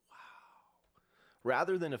 Wow.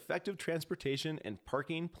 Rather than effective transportation and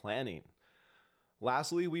parking planning.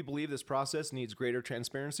 Lastly, we believe this process needs greater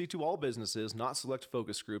transparency to all businesses, not select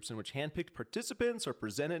focus groups in which handpicked participants are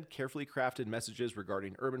presented carefully crafted messages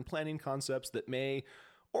regarding urban planning concepts that may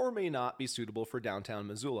or may not be suitable for downtown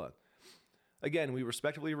Missoula. Again, we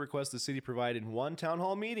respectfully request the city provide in one town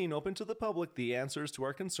hall meeting open to the public the answers to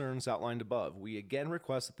our concerns outlined above. We again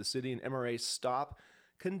request that the city and MRA stop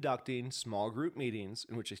conducting small group meetings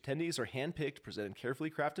in which attendees are handpicked, presented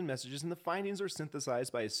carefully crafted messages, and the findings are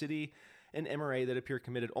synthesized by a city and MRA that appear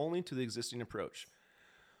committed only to the existing approach.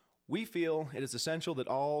 We feel it is essential that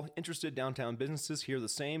all interested downtown businesses hear the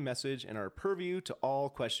same message and are purview to all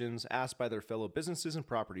questions asked by their fellow businesses and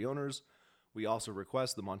property owners. We also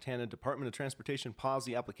request the Montana Department of Transportation pause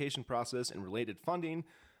the application process and related funding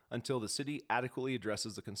until the city adequately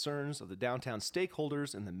addresses the concerns of the downtown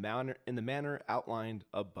stakeholders in the manner outlined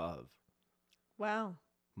above. Wow.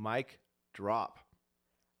 Mic drop.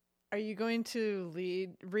 Are you going to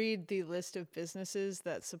read the list of businesses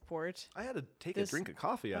that support? I had to take a drink of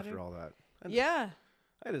coffee after all that. Yeah.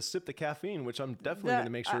 I had to sip the caffeine, which I'm definitely going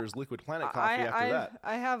to make sure is Liquid Planet coffee after that.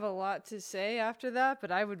 I have a lot to say after that,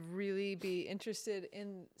 but I would really be interested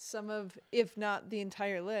in some of, if not the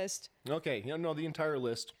entire list. Okay, the entire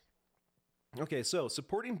list. Okay, so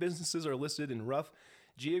supporting businesses are listed in rough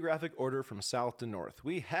geographic order from south to north.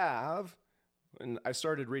 We have, and I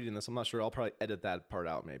started reading this, I'm not sure, I'll probably edit that part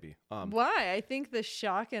out maybe. Why? I think the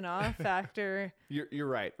shock and awe factor... You're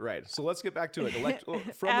right. So let's get back to it.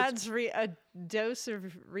 Adds a dose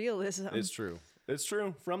of realism. It's true.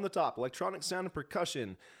 From the top, electronic sound and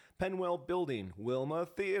percussion, Penwell Building, Wilma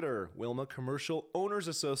Theater, Wilma Commercial Owners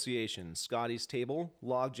Association, Scotty's Table,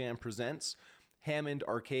 Logjam Presents, Hammond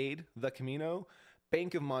Arcade, The Camino,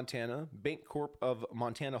 Bank of Montana, Bank Corp of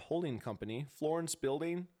Montana Holding Company, Florence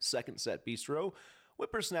Building, Second Set Bistro,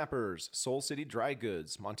 Whippersnappers, Soul City Dry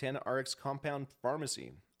Goods, Montana RX Compound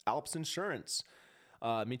Pharmacy, Alps Insurance,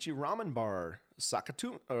 Michi Ramen Bar,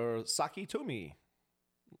 Sakitomi.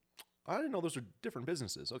 I didn't know those are different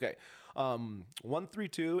businesses. Okay.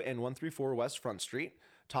 132 and 134 West Front Street,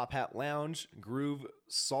 Top Hat Lounge, Groove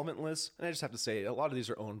Solventless. And I just have to say, a lot of these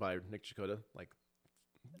are owned by Nick Chakota, like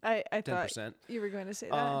I 10%. thought you were going to say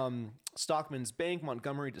that. Stockman's Bank,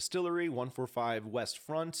 Montgomery Distillery, 145 West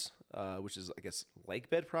Front, which is, I guess,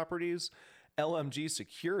 Lakebed Properties, LMG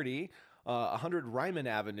Security, 100 Ryman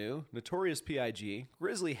Avenue, Notorious PIG,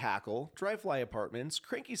 Grizzly Hackle, Dryfly Apartments,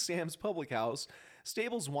 Cranky Sam's Public House,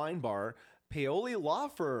 Stables Wine Bar, Paoli Law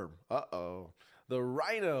Firm, The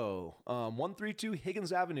Rhino, 132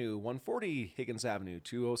 Higgins Avenue, 140 Higgins Avenue,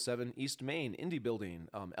 207 East Main, Indie Building,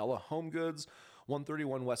 Ella Home Goods,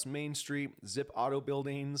 131 West Main Street, Zip Auto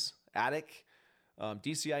Buildings, Attic,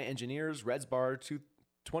 DCI Engineers, Reds Bar,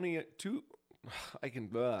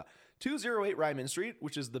 208 Ryman Street,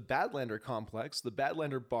 which is the Badlander Complex, the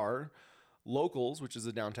Badlander Bar, Locals, which is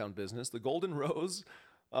a downtown business, the Golden Rose,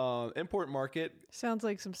 Import Market. Sounds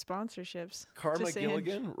like some sponsorships. Karma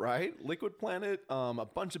Gilligan, right? Liquid Planet, a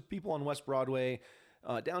bunch of people on West Broadway,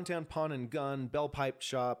 Downtown Pawn and Gun, Bell Pipe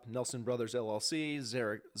Shop, Nelson Brothers LLC,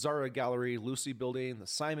 Zara Gallery, Lucy Building, the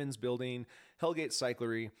Simons Building, Hellgate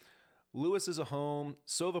Cyclery, Lewis is a Home,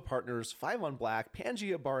 Sova Partners, 5 on Black,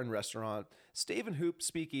 Pangea Bar and Restaurant, Stave and Hoop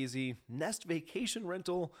Speakeasy, Nest Vacation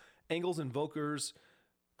Rental, Angles and Vokers,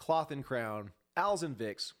 Cloth and Crown, Al's and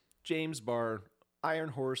Vic's, James Bar, Iron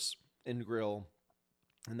Horse and Grill,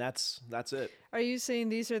 and that's it. Are you saying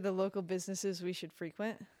these are the local businesses we should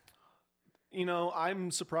frequent? You know,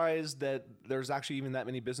 I'm surprised that there's actually even that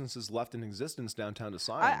many businesses left in existence downtown to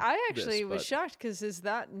sign. I actually was shocked because is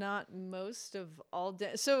that not most of all?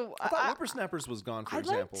 So I thought Whippersnappers was gone, for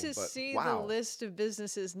example. I'd like to see the list of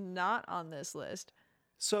businesses not on this list.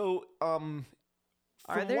 So, from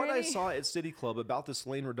what I any? saw at City Club about this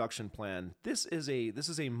lane reduction plan, this is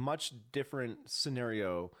a much different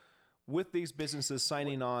scenario with these businesses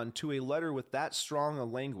signing on to a letter with that strong a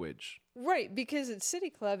language. Right, because at City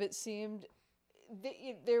Club, it seemed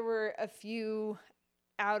there were a few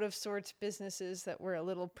out of sorts businesses that were a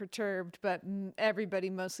little perturbed, but everybody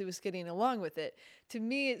mostly was getting along with it. To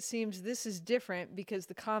me, it seems this is different because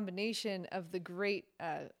the combination of the great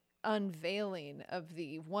unveiling of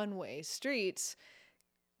the one-way streets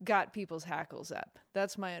got people's hackles up.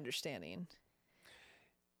 That's my understanding.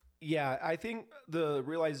 Yeah, I think the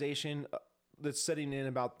realization that's setting in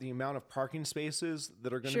about the amount of parking spaces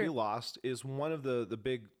that are going to be lost is one of the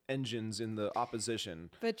big engines in the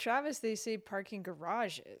opposition. But Travis, they say parking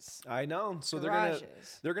garages. I know. So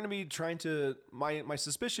they're gonna be trying to. My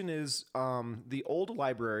suspicion is the old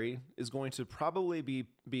library is going to probably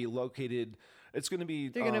be located. It's going to be.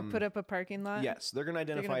 They're going to put up a parking lot. Yes, they're going to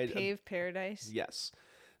identify. They're going to pave paradise. Yes.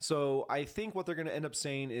 So I think what they're going to end up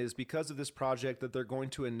saying is because of this project that they're going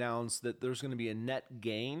to announce that there's going to be a net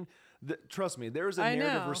gain. Trust me, there is a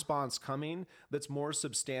narrative response coming that's more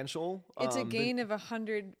substantial. It's a gain of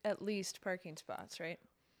 100 at least parking spots, right?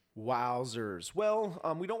 Wowzers. Well,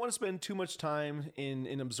 we don't want to spend too much time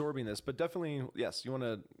in absorbing this, but definitely, yes, you want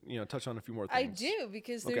to touch on a few more things. I do,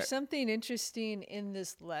 because there's something interesting in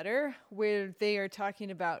this letter where they are talking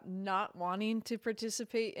about not wanting to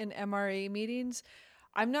participate in MRA meetings.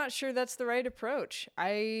 I'm not sure that's the right approach.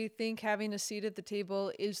 I think having a seat at the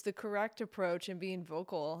table is the correct approach and being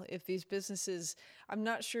vocal. If these businesses, I'm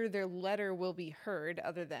not sure their letter will be heard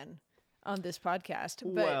other than on this podcast.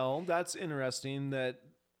 But well, that's interesting. That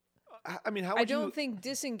I mean, I don't think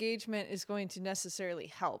disengagement is going to necessarily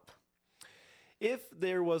help. If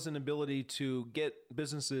there was an ability to get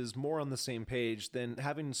businesses more on the same page, then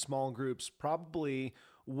having small groups probably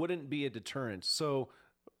wouldn't be a deterrent. So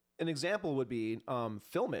an example would be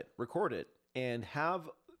film it, record it, and have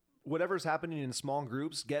whatever's happening in small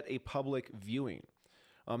groups get a public viewing.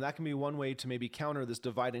 That can be one way to maybe counter this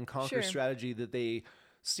divide and conquer strategy that they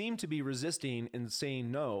seem to be resisting and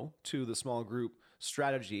saying no to the small group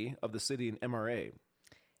strategy of the city and MRA.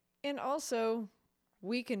 And also,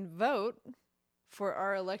 we can vote for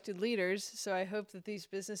our elected leaders, so I hope that these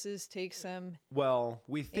businesses take some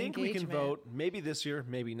we think we can vote maybe this year,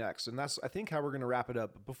 maybe next, and that's I think how we're going to wrap it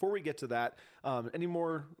up. But before we get to that, any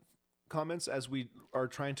more comments as we are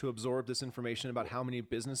trying to absorb this information about how many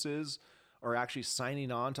businesses are actually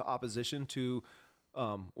signing on to opposition to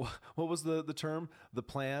what was the term, the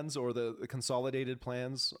plans or the consolidated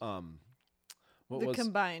plans?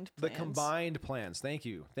 Combined plans. The combined plans. Thank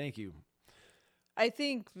you. I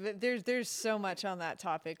think that there's so much on that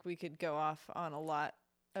topic. We could go off on a lot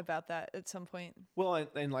about that at some point. Well,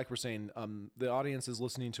 and like we're saying, the audience is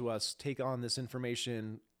listening to us take on this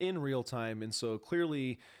information in real time. And so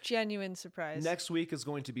clearly genuine surprise. Next week is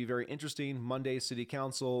going to be very interesting. Monday, City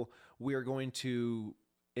Council. We are going to,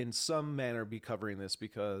 in some manner, be covering this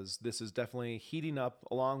because this is definitely heating up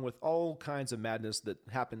along with all kinds of madness that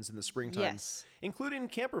happens in the springtime, including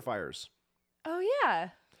camper fires. Oh, yeah.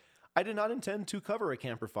 I did not intend to cover a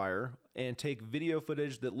camper fire and take video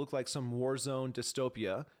footage that looked like some war zone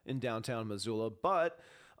dystopia in downtown Missoula, but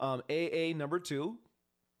AA number 2,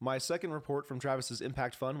 my second report from Travis's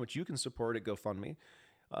Impact Fund, which you can support at GoFundMe,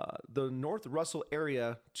 the North Russell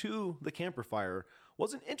area to the camper fire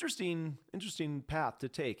was an interesting path to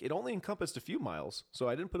take. It only encompassed a few miles, so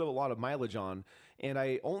I didn't put a lot of mileage on, and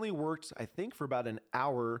I only worked, I think, for about an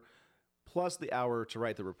hour plus the hour to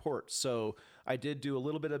write the report. So I did do a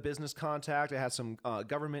little bit of business contact. I had some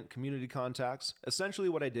government community contacts. Essentially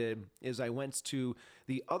what I did is I went to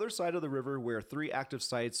the other side of the river where 3 active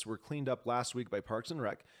sites were cleaned up last week by Parks and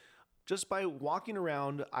Rec. Just by walking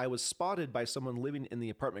around, I was spotted by someone living in the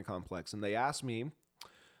apartment complex, and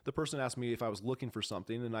the person asked me if I was looking for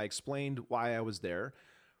something, and I explained why I was there.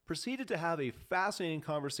 Proceeded to have a fascinating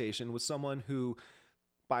conversation with someone who,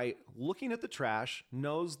 by looking at the trash,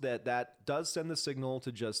 knows that does send the signal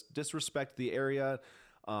to just disrespect the area.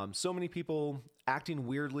 So many people acting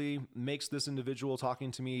weirdly makes this individual talking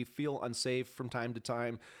to me feel unsafe from time to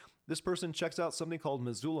time. This person checks out something called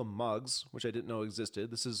Missoula Mugs, which I didn't know existed.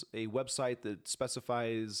 This is a website that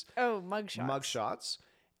specifies mugshots.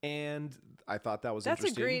 And I thought that was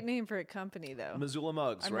interesting. That's a great name for a company, though. Missoula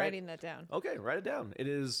Mugs, I'm right? writing that down. Okay, write it down. It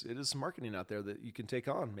is some marketing out there that you can take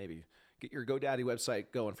on, maybe. Get your GoDaddy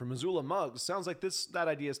website going. For Missoula Mugs, sounds like that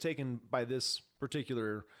idea is taken by this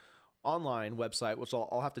particular online website, which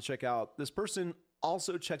I'll have to check out. This person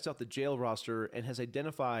also checks out the jail roster and has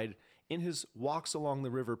identified in his walks along the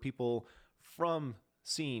river people from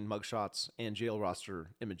seeing mugshots and jail roster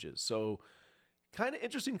images. So kind of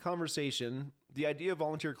interesting conversation. The idea of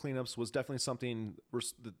volunteer cleanups was definitely something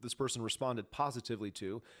that this person responded positively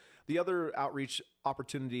to. The other outreach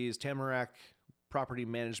opportunities, Tamarack Property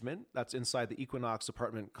Management, that's inside the Equinox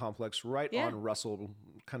apartment complex right on Russell,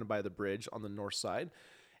 kind of by the bridge on the north side.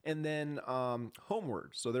 And then Homeward,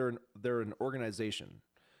 so they're an organization,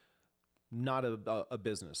 not a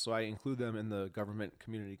business. So I include them in the government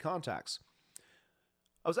community contacts.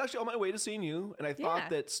 I was actually on my way to seeing you, and I thought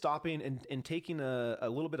that stopping and taking a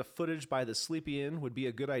little bit of footage by the Sleepy Inn would be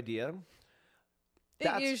a good idea.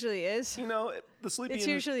 It usually is. The Sleepy Inn. It's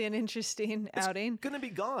usually an interesting outing. It's going to be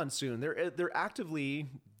gone soon. They're actively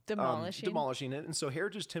demolishing it, and so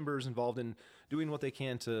Heritage Timber is involved in doing what they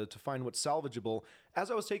can to find what's salvageable. As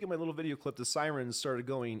I was taking my little video clip, the sirens started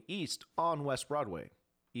going east on West Broadway.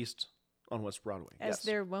 As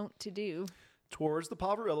they're wont to do. Towards the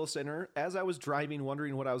Poverello Center. As I was driving,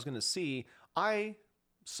 wondering what I was going to see, I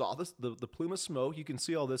saw the plume of smoke. You can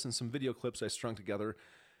see all this in some video clips I strung together.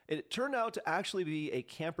 It turned out to actually be a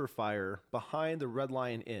camper fire behind the Red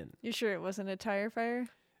Lion Inn. You sure it wasn't a tire fire?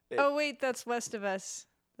 Oh, wait, that's west of us.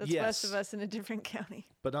 That's west of us in a different county.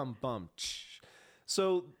 But I'm bummed.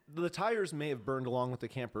 So the tires may have burned along with the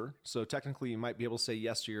camper. So technically you might be able to say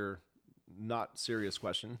yes to your not serious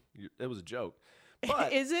question. It was a joke.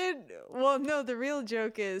 But is it? Well, no, the real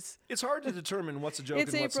joke is... It's hard to determine what's a joke and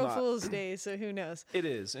what's It's April Fool's Day, so who knows? It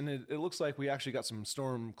is, and it looks like we actually got some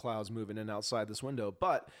storm clouds moving in outside this window.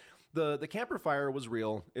 But the camper fire was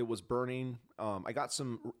real. It was burning. I got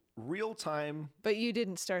some real time... But you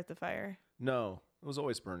didn't start the fire. No, it was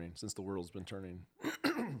always burning since the world's been turning.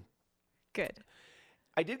 Good.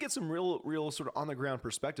 I did get some real sort of on-the-ground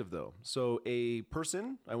perspective, though. So a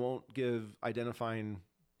person, I won't give identifying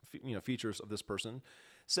features of this person,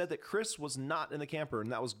 said that Chris was not in the camper,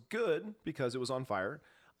 and that was good because it was on fire.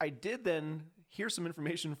 I did then hear some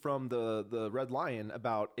information from the Red Lion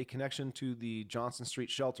about a connection to the Johnson Street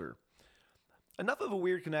shelter. Enough of a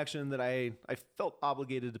weird connection that I felt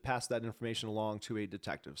obligated to pass that information along to a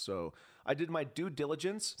detective. So I did my due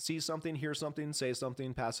diligence, see something, hear something, say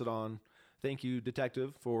something, pass it on. Thank you,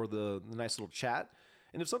 detective, for the nice little chat.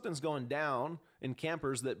 And if something's going down in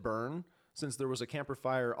campers that burn, since there was a camper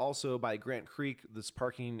fire also by Grant Creek, this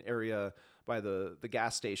parking area by the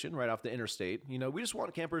gas station right off the interstate, we just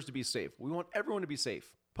want campers to be safe. We want everyone to be safe.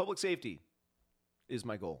 Public safety is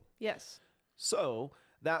my goal. Yes. So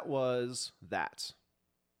that was that.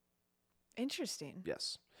 Interesting.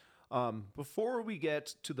 Yes. Before we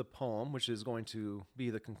get to the poem, which is going to be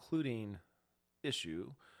the concluding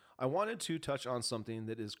issue, I wanted to touch on something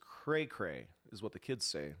that is cray-cray, is what the kids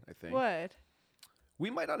say, I think. What? We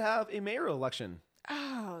might not have a mayor election.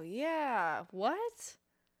 Oh, yeah. What?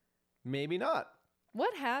 Maybe not.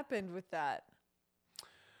 What happened with that?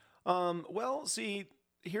 Well, see,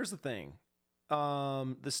 here's the thing.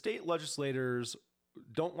 The state legislators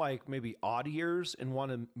don't like maybe odd years and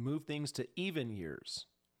want to move things to even years.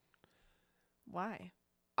 Why?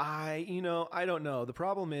 I don't know. The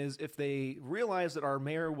problem is if they realize that our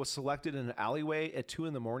mayor was selected in an alleyway at 2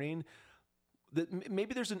 a.m, that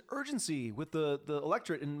maybe there's an urgency with the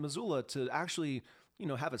electorate in Missoula to actually,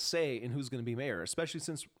 have a say in who's going to be mayor, especially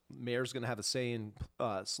since mayor's going to have a say in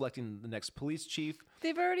selecting the next police chief.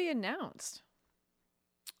 They've already announced.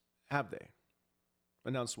 Have they?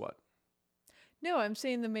 Announced what? No, I'm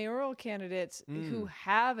saying the mayoral candidates who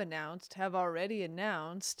have already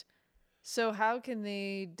announced. So how can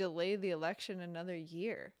they delay the election another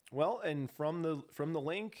year? Well, and from the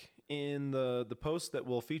link in the post that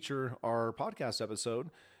will feature our podcast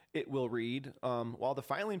episode, it will read, while the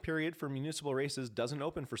filing period for municipal races doesn't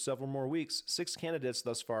open for several more weeks, 6 candidates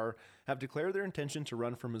thus far have declared their intention to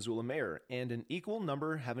run for Missoula mayor, and an equal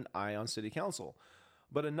number have an eye on city council.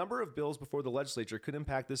 But a number of bills before the legislature could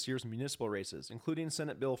impact this year's municipal races, including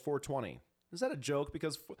Senate Bill 420. Is that a joke?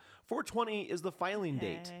 Because 420 is the filing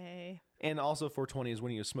date. And also 420 is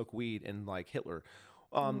when you smoke weed and like Hitler,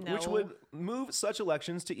 which would move such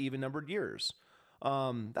elections to even-numbered years.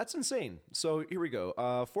 That's insane. So here we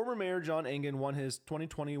go. Former Mayor John Engen won his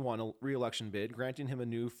 2021 re-election bid, granting him a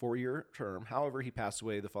new 4-year term. However, he passed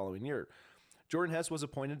away the following year. Jordan Hess was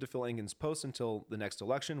appointed to fill Engen's post until the next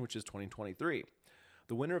election, which is 2023.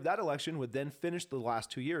 The winner of that election would then finish the last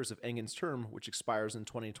 2 years of Engen's term, which expires in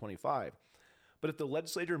 2025. But if the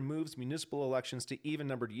legislature moves municipal elections to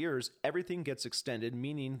even-numbered years, everything gets extended,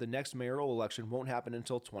 meaning the next mayoral election won't happen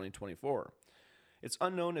until 2024. It's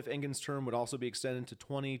unknown if Engen's term would also be extended to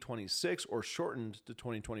 2026 or shortened to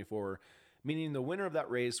 2024, meaning the winner of that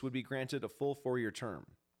race would be granted a full 4-year term.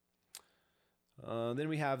 Then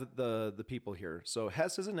we have the people here. So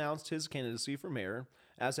Hess has announced his candidacy for mayor,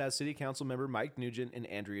 as has City Council member Mike Nugent and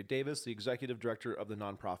Andrea Davis, the executive director of the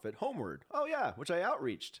nonprofit Homeward. Oh yeah, which I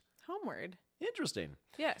outreached. Homeward. Interesting.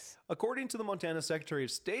 Yes. According to the Montana Secretary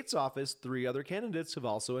of State's office, 3 other candidates have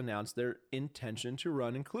also announced their intention to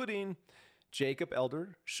run, including Jacob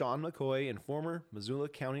Elder, Sean McCoy, and former Missoula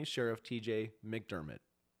County Sheriff TJ McDermott. ...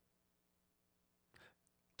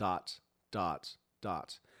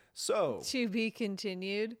 So, To be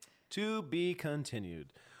continued. to be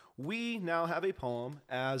continued. We now have a poem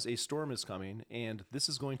as a storm is coming, and this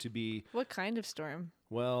is going to be, What kind of storm?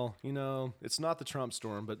 well, it's not the Trump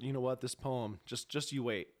storm, but you know what? This poem, just you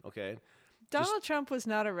wait, okay? Donald Trump was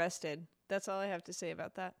not arrested. That's all I have to say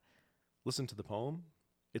about that. Listen to the poem.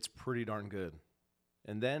 It's pretty darn good.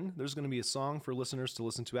 And then there's going to be a song for listeners to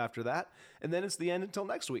listen to after that, and then it's the end until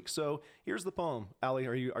next week. So here's the poem. Allie,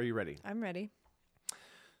 are you ready? I'm ready.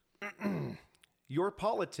 Your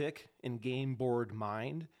politic and game board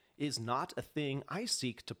mind is not a thing I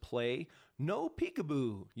seek to play. No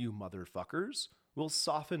peekaboo, you motherfuckers, will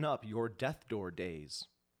soften up your death door days.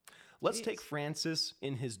 Let's take Francis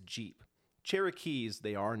in his Jeep. Cherokees,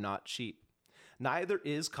 they are not cheap. Neither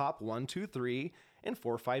is Cop 123 and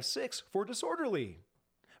 456 for disorderly.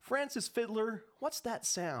 Francis Fiddler, what's that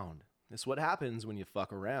sound? It's what happens when you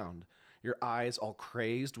fuck around. Your eyes all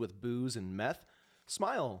crazed with booze and meth.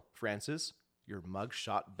 Smile, Francis, your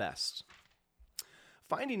mugshot best.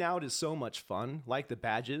 Finding out is so much fun, like the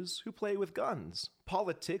badges who play with guns.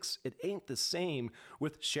 Politics, it ain't the same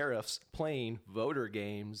with sheriffs playing voter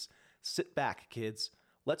games. Sit back, kids.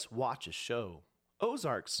 Let's watch a show.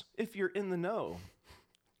 Ozarks, if you're in the know.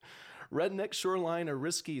 Redneck shoreline a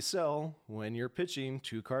risky sell when you're pitching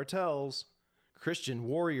to cartels. Christian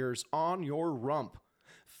warriors on your rump.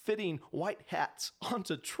 Fitting white hats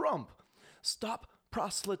onto Trump. Stop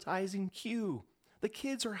proselytizing Q. The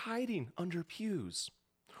kids are hiding under pews.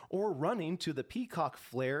 Or running to the peacock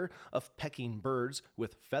flare of pecking birds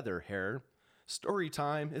with feather hair. Story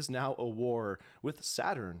time is now a war with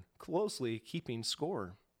Saturn closely keeping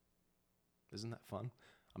score. Isn't that fun?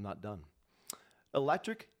 I'm not done.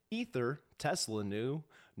 Electric ether, Tesla knew.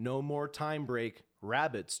 No more time break,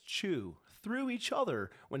 rabbits chew through each other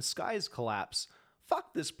when skies collapse.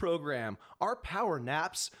 Fuck this program. Our power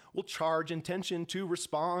naps will charge intention to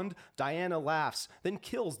respond. Diana laughs, then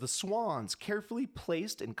kills the swans, carefully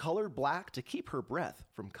placed in color black to keep her breath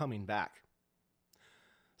from coming back.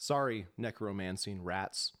 Sorry, necromancing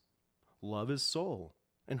rats. Love is soul,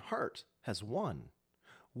 and heart has won.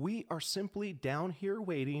 We are simply down here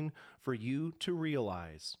waiting for you to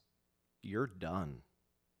realize you're done.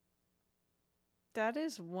 That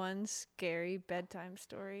is one scary bedtime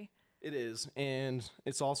story. It is, and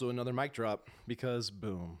it's also another mic drop because,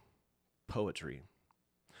 boom, poetry.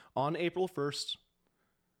 On April 1st,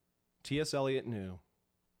 T.S. Eliot knew.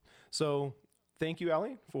 So thank you,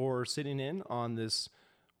 Allie, for sitting in on this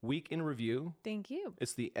week in review. Thank you.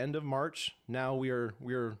 It's the end of March. Now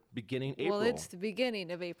we're beginning April. Well, it's the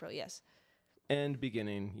beginning of April, yes. And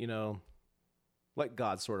beginning, let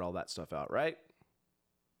God sort all that stuff out, right?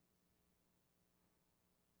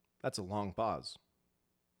 That's a long pause.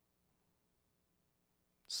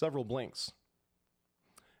 Several blinks.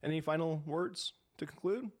 Any final words to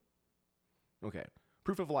conclude? Okay.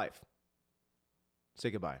 Proof of life.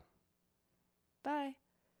 Say goodbye. Bye.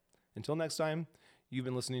 Until next time, you've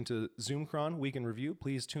been listening to Chron Week in Review.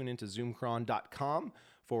 Please tune into zoomchron.com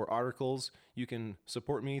for articles. You can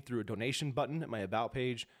support me through a donation button at my About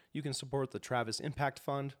page. You can support the Travis Impact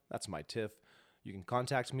Fund. That's my TIF. You can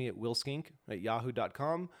contact me at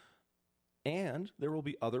willskink@yahoo.com. And there will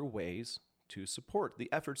be other ways to support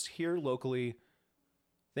the efforts here locally.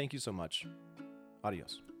 Thank you so much.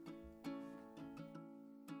 Adios.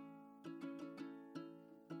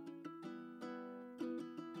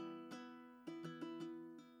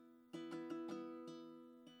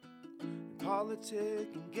 Politic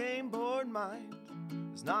and game board mind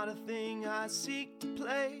is not a thing I seek to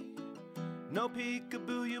play. No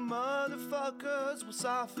peekaboo, you motherfuckers will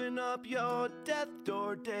soften up your death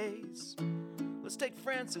door days. Let's take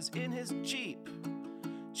Francis in his Jeep.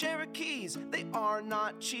 Cherokees, they are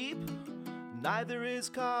not cheap. Neither is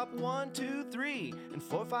cop 1, 2, 3, and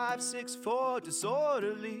 4, 5, 6, 4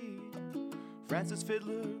 disorderly. Francis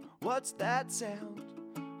Fiddler, what's that sound?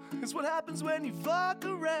 It's what happens when you fuck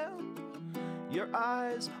around. Your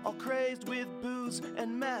eyes all crazed with booze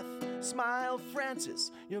and meth. Smile,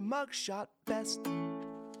 Francis, your mugshot best.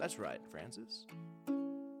 That's right, Francis.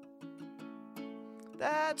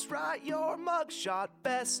 That's right, your mugshot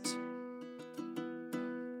best.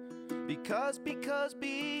 Because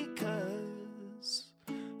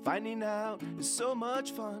finding out is so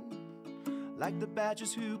much fun. Like the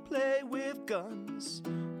badgers who play with guns.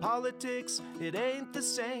 Politics, it ain't the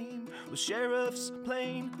same with sheriffs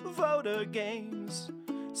playing voter games.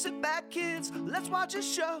 Sit back, kids, let's watch a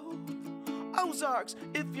show. Ozarks,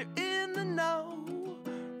 if you're in the know.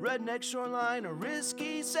 Redneck shoreline, a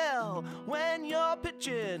risky sell when you're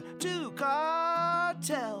pitching to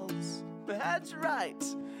cartels. That's right,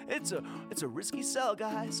 it's a risky sell,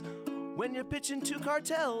 guys, when you're pitching to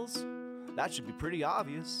cartels. That should be pretty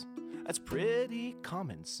obvious. That's pretty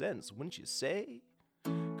common sense, wouldn't you say?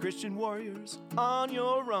 Christian warriors on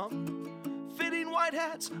your rump, fitting white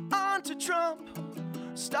hats onto Trump.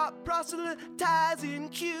 Stop proselytizing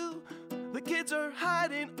Q. The kids are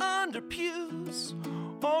hiding under pews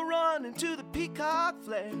or run into the peacock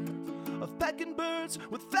flare of pecking birds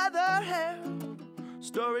with feather hair.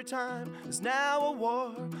 Story time is now a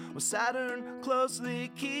war with Saturn closely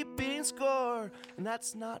keeping score, and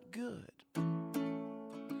that's not good.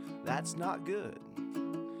 That's not good.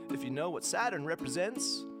 If you know what Saturn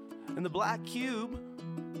represents in the black cube,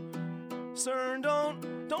 CERN,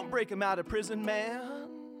 don't break him out of prison, man.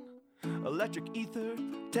 Electric ether,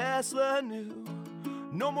 Tesla knew.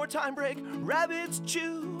 No more time break, rabbits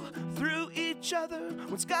chew through each other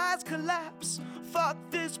when skies collapse. Fuck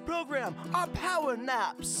this program, our power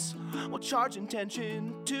naps. We'll charge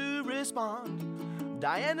intention to respond.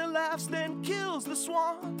 Diana laughs, then kills the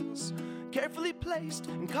swans. Carefully placed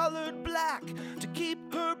and colored black to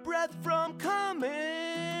keep her breath from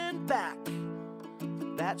coming back.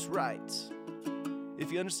 That's right. If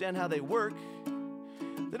you understand how they work,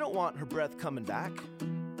 they don't want her breath coming back.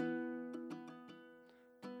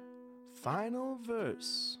 Final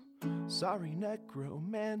verse. Sorry,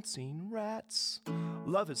 necromancing rats.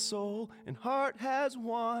 Love is soul and heart has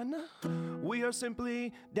won. We are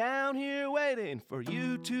simply down here waiting for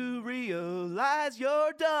you to realize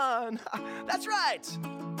you're done. That's right.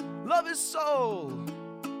 Love is soul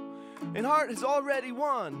and heart has already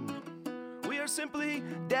won. We are simply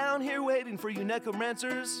down here waiting for you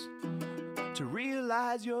necromancers to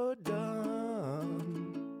realize you're done.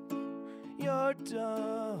 You're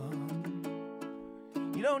done.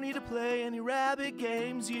 You don't need to play any rabbit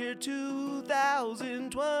games. Year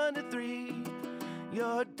 2023,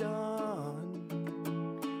 you're done.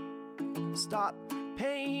 Stop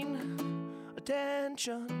paying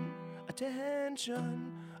attention,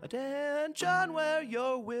 attention, attention. Where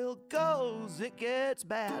your will goes, it gets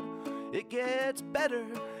bad, it gets better,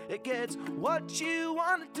 it gets what you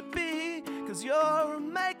want it to be. 'Cause you're a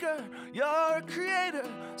maker, you're a creator,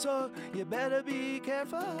 so you better be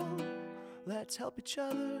careful. Let's help each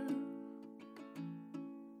other.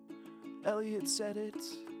 Elliot said it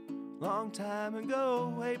long time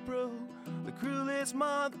ago. April, the cruelest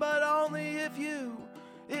month, but only if you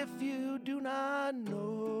do not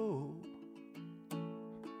know.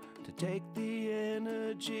 To take the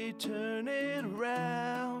energy, turn it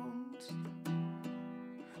around.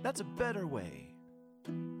 That's a better way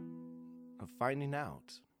of finding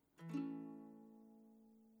out.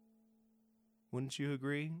 Wouldn't you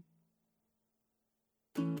agree?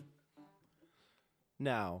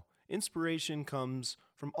 Now, inspiration comes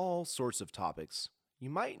from all sorts of topics. You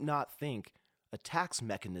might not think a tax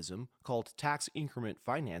mechanism called Tax Increment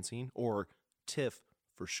Financing, or TIF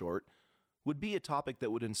for short, would be a topic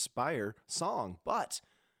that would inspire song, but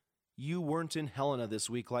you weren't in Helena this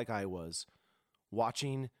week like I was,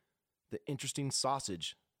 watching the interesting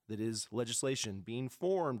sausage that is legislation being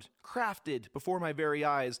formed, crafted before my very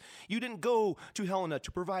eyes. You didn't go to Helena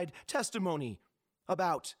to provide testimony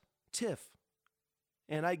about TIF.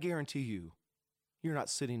 And I guarantee you, you're not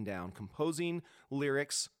sitting down composing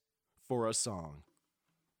lyrics for a song.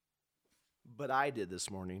 But I did this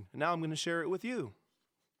morning, and now I'm going to share it with you.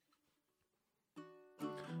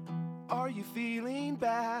 Are you feeling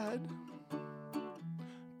bad?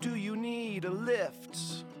 Do you need a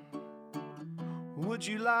lift? Would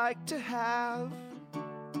you like to have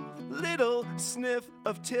little sniff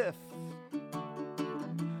of TIF?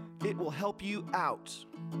 It will help you out.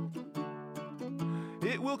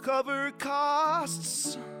 It will cover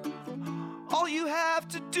costs. All you have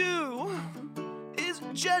to do is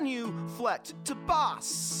genuflect to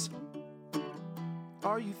boss.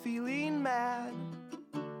 Are you feeling mad?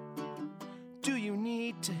 Do you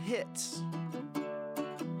need to hit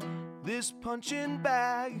this punching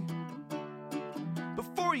bag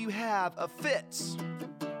before you have a fit?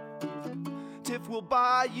 Tiff will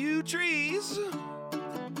buy you trees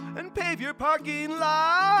and pave your parking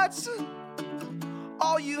lots.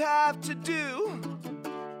 All you have to do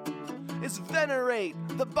is venerate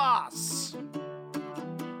the boss.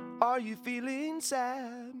 Are you feeling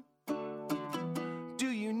sad? Do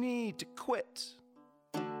you need to quit?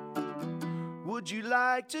 Would you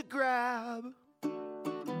like to grab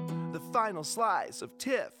the final slice of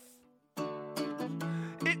Tiff?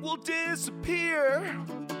 It will disappear,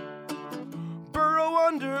 burrow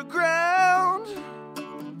underground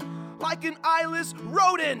like an eyeless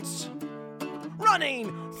rodent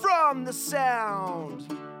running from the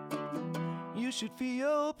sound. You should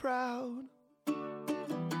feel proud,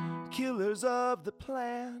 killers of the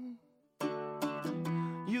plan.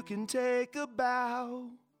 You can take a bow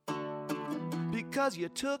because you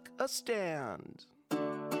took a stand.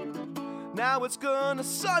 Now it's gonna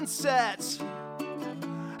sunset.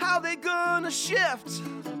 How they gonna shift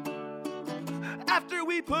after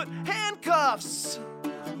we put handcuffs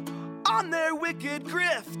on their wicked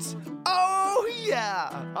grift? Oh yeah,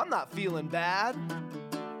 I'm not feeling bad.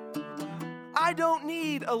 I don't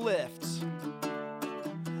need a lift.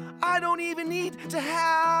 I don't even need to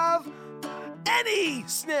have any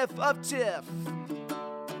sniff of Tiff.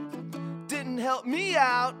 Didn't help me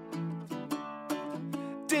out.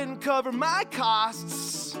 Didn't cover my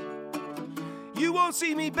costs. You won't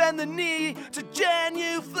see me bend the knee to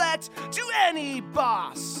genuflect to any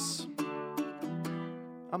boss.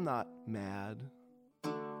 I'm not mad.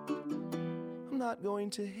 I'm not going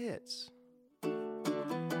to hit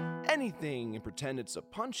anything and pretend it's a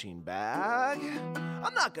punching bag.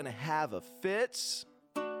 I'm not gonna have a fit,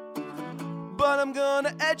 but I'm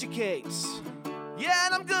gonna educate. Yeah,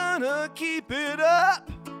 and I'm gonna keep it up.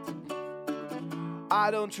 I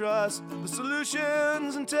don't trust the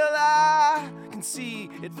solutions until I can see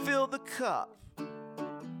it fill the cup.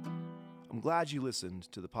 I'm glad you listened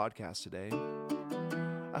to the podcast today.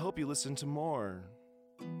 I hope you listen to more.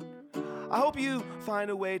 I hope you find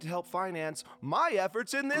a way to help finance my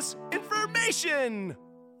efforts in this information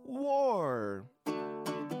war.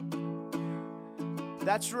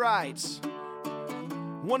 That's right.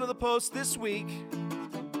 One of the posts this week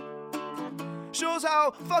shows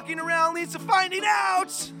how fucking around leads to finding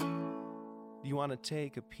out. Do you want to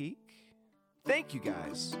take a peek? Thank you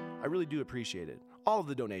guys. I really do appreciate it. All of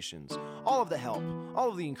the donations, all of the help, all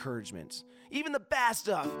of the encouragement, even the bad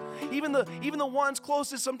stuff, even the ones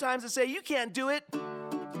closest sometimes that say you can't do it.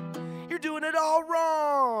 You're doing it all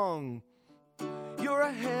wrong. You're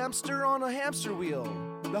a hamster on a hamster wheel.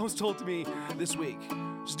 That was told to me this week.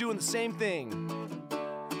 Just doing the same thing.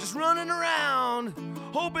 Just running around,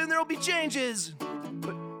 hoping there'll be changes.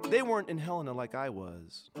 But they weren't in Helena like I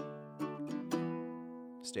was.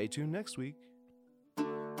 Stay tuned next week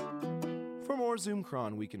for more Zoom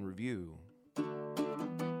Chron Week in Review.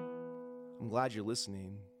 I'm glad you're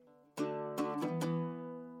listening.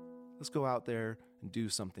 Let's go out there and do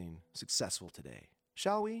something successful today,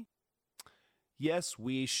 shall we? Yes,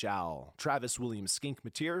 we shall. Travis William Skink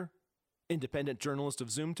Mateer, independent journalist of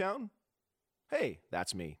Zoomtown. Hey,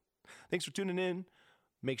 that's me. Thanks for tuning in.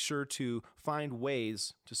 Make sure to find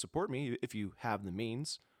ways to support me if you have the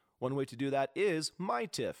means. One way to do that is my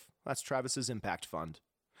TIFF. That's Travis's Impact Fund.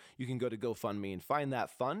 You can go to GoFundMe and find that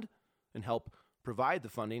fund and help provide the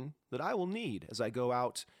funding that I will need as I go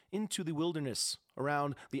out into the wilderness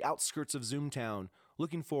around the outskirts of Zoomtown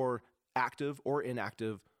looking for active or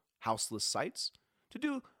inactive houseless sites to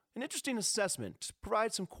do an interesting assessment, to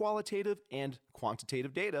provide some qualitative and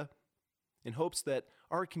quantitative data in hopes that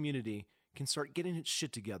our community can start getting its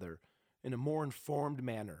shit together in a more informed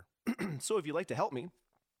manner. So if you'd like to help me,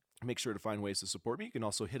 make sure to find ways to support me. You can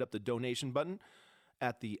also hit up the donation button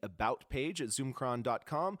at the About page at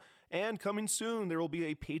zoomchron.com. And coming soon, there will be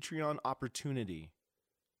a Patreon opportunity.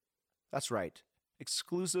 That's right.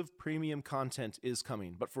 Exclusive premium content is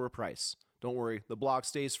coming, but for a price. Don't worry, the blog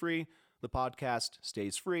stays free, the podcast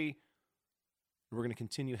stays free. We're going to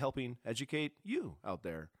continue helping educate you out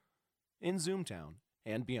there in Zoomtown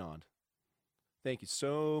and beyond. Thank you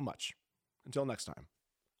so much. Until next time,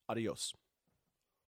 adios.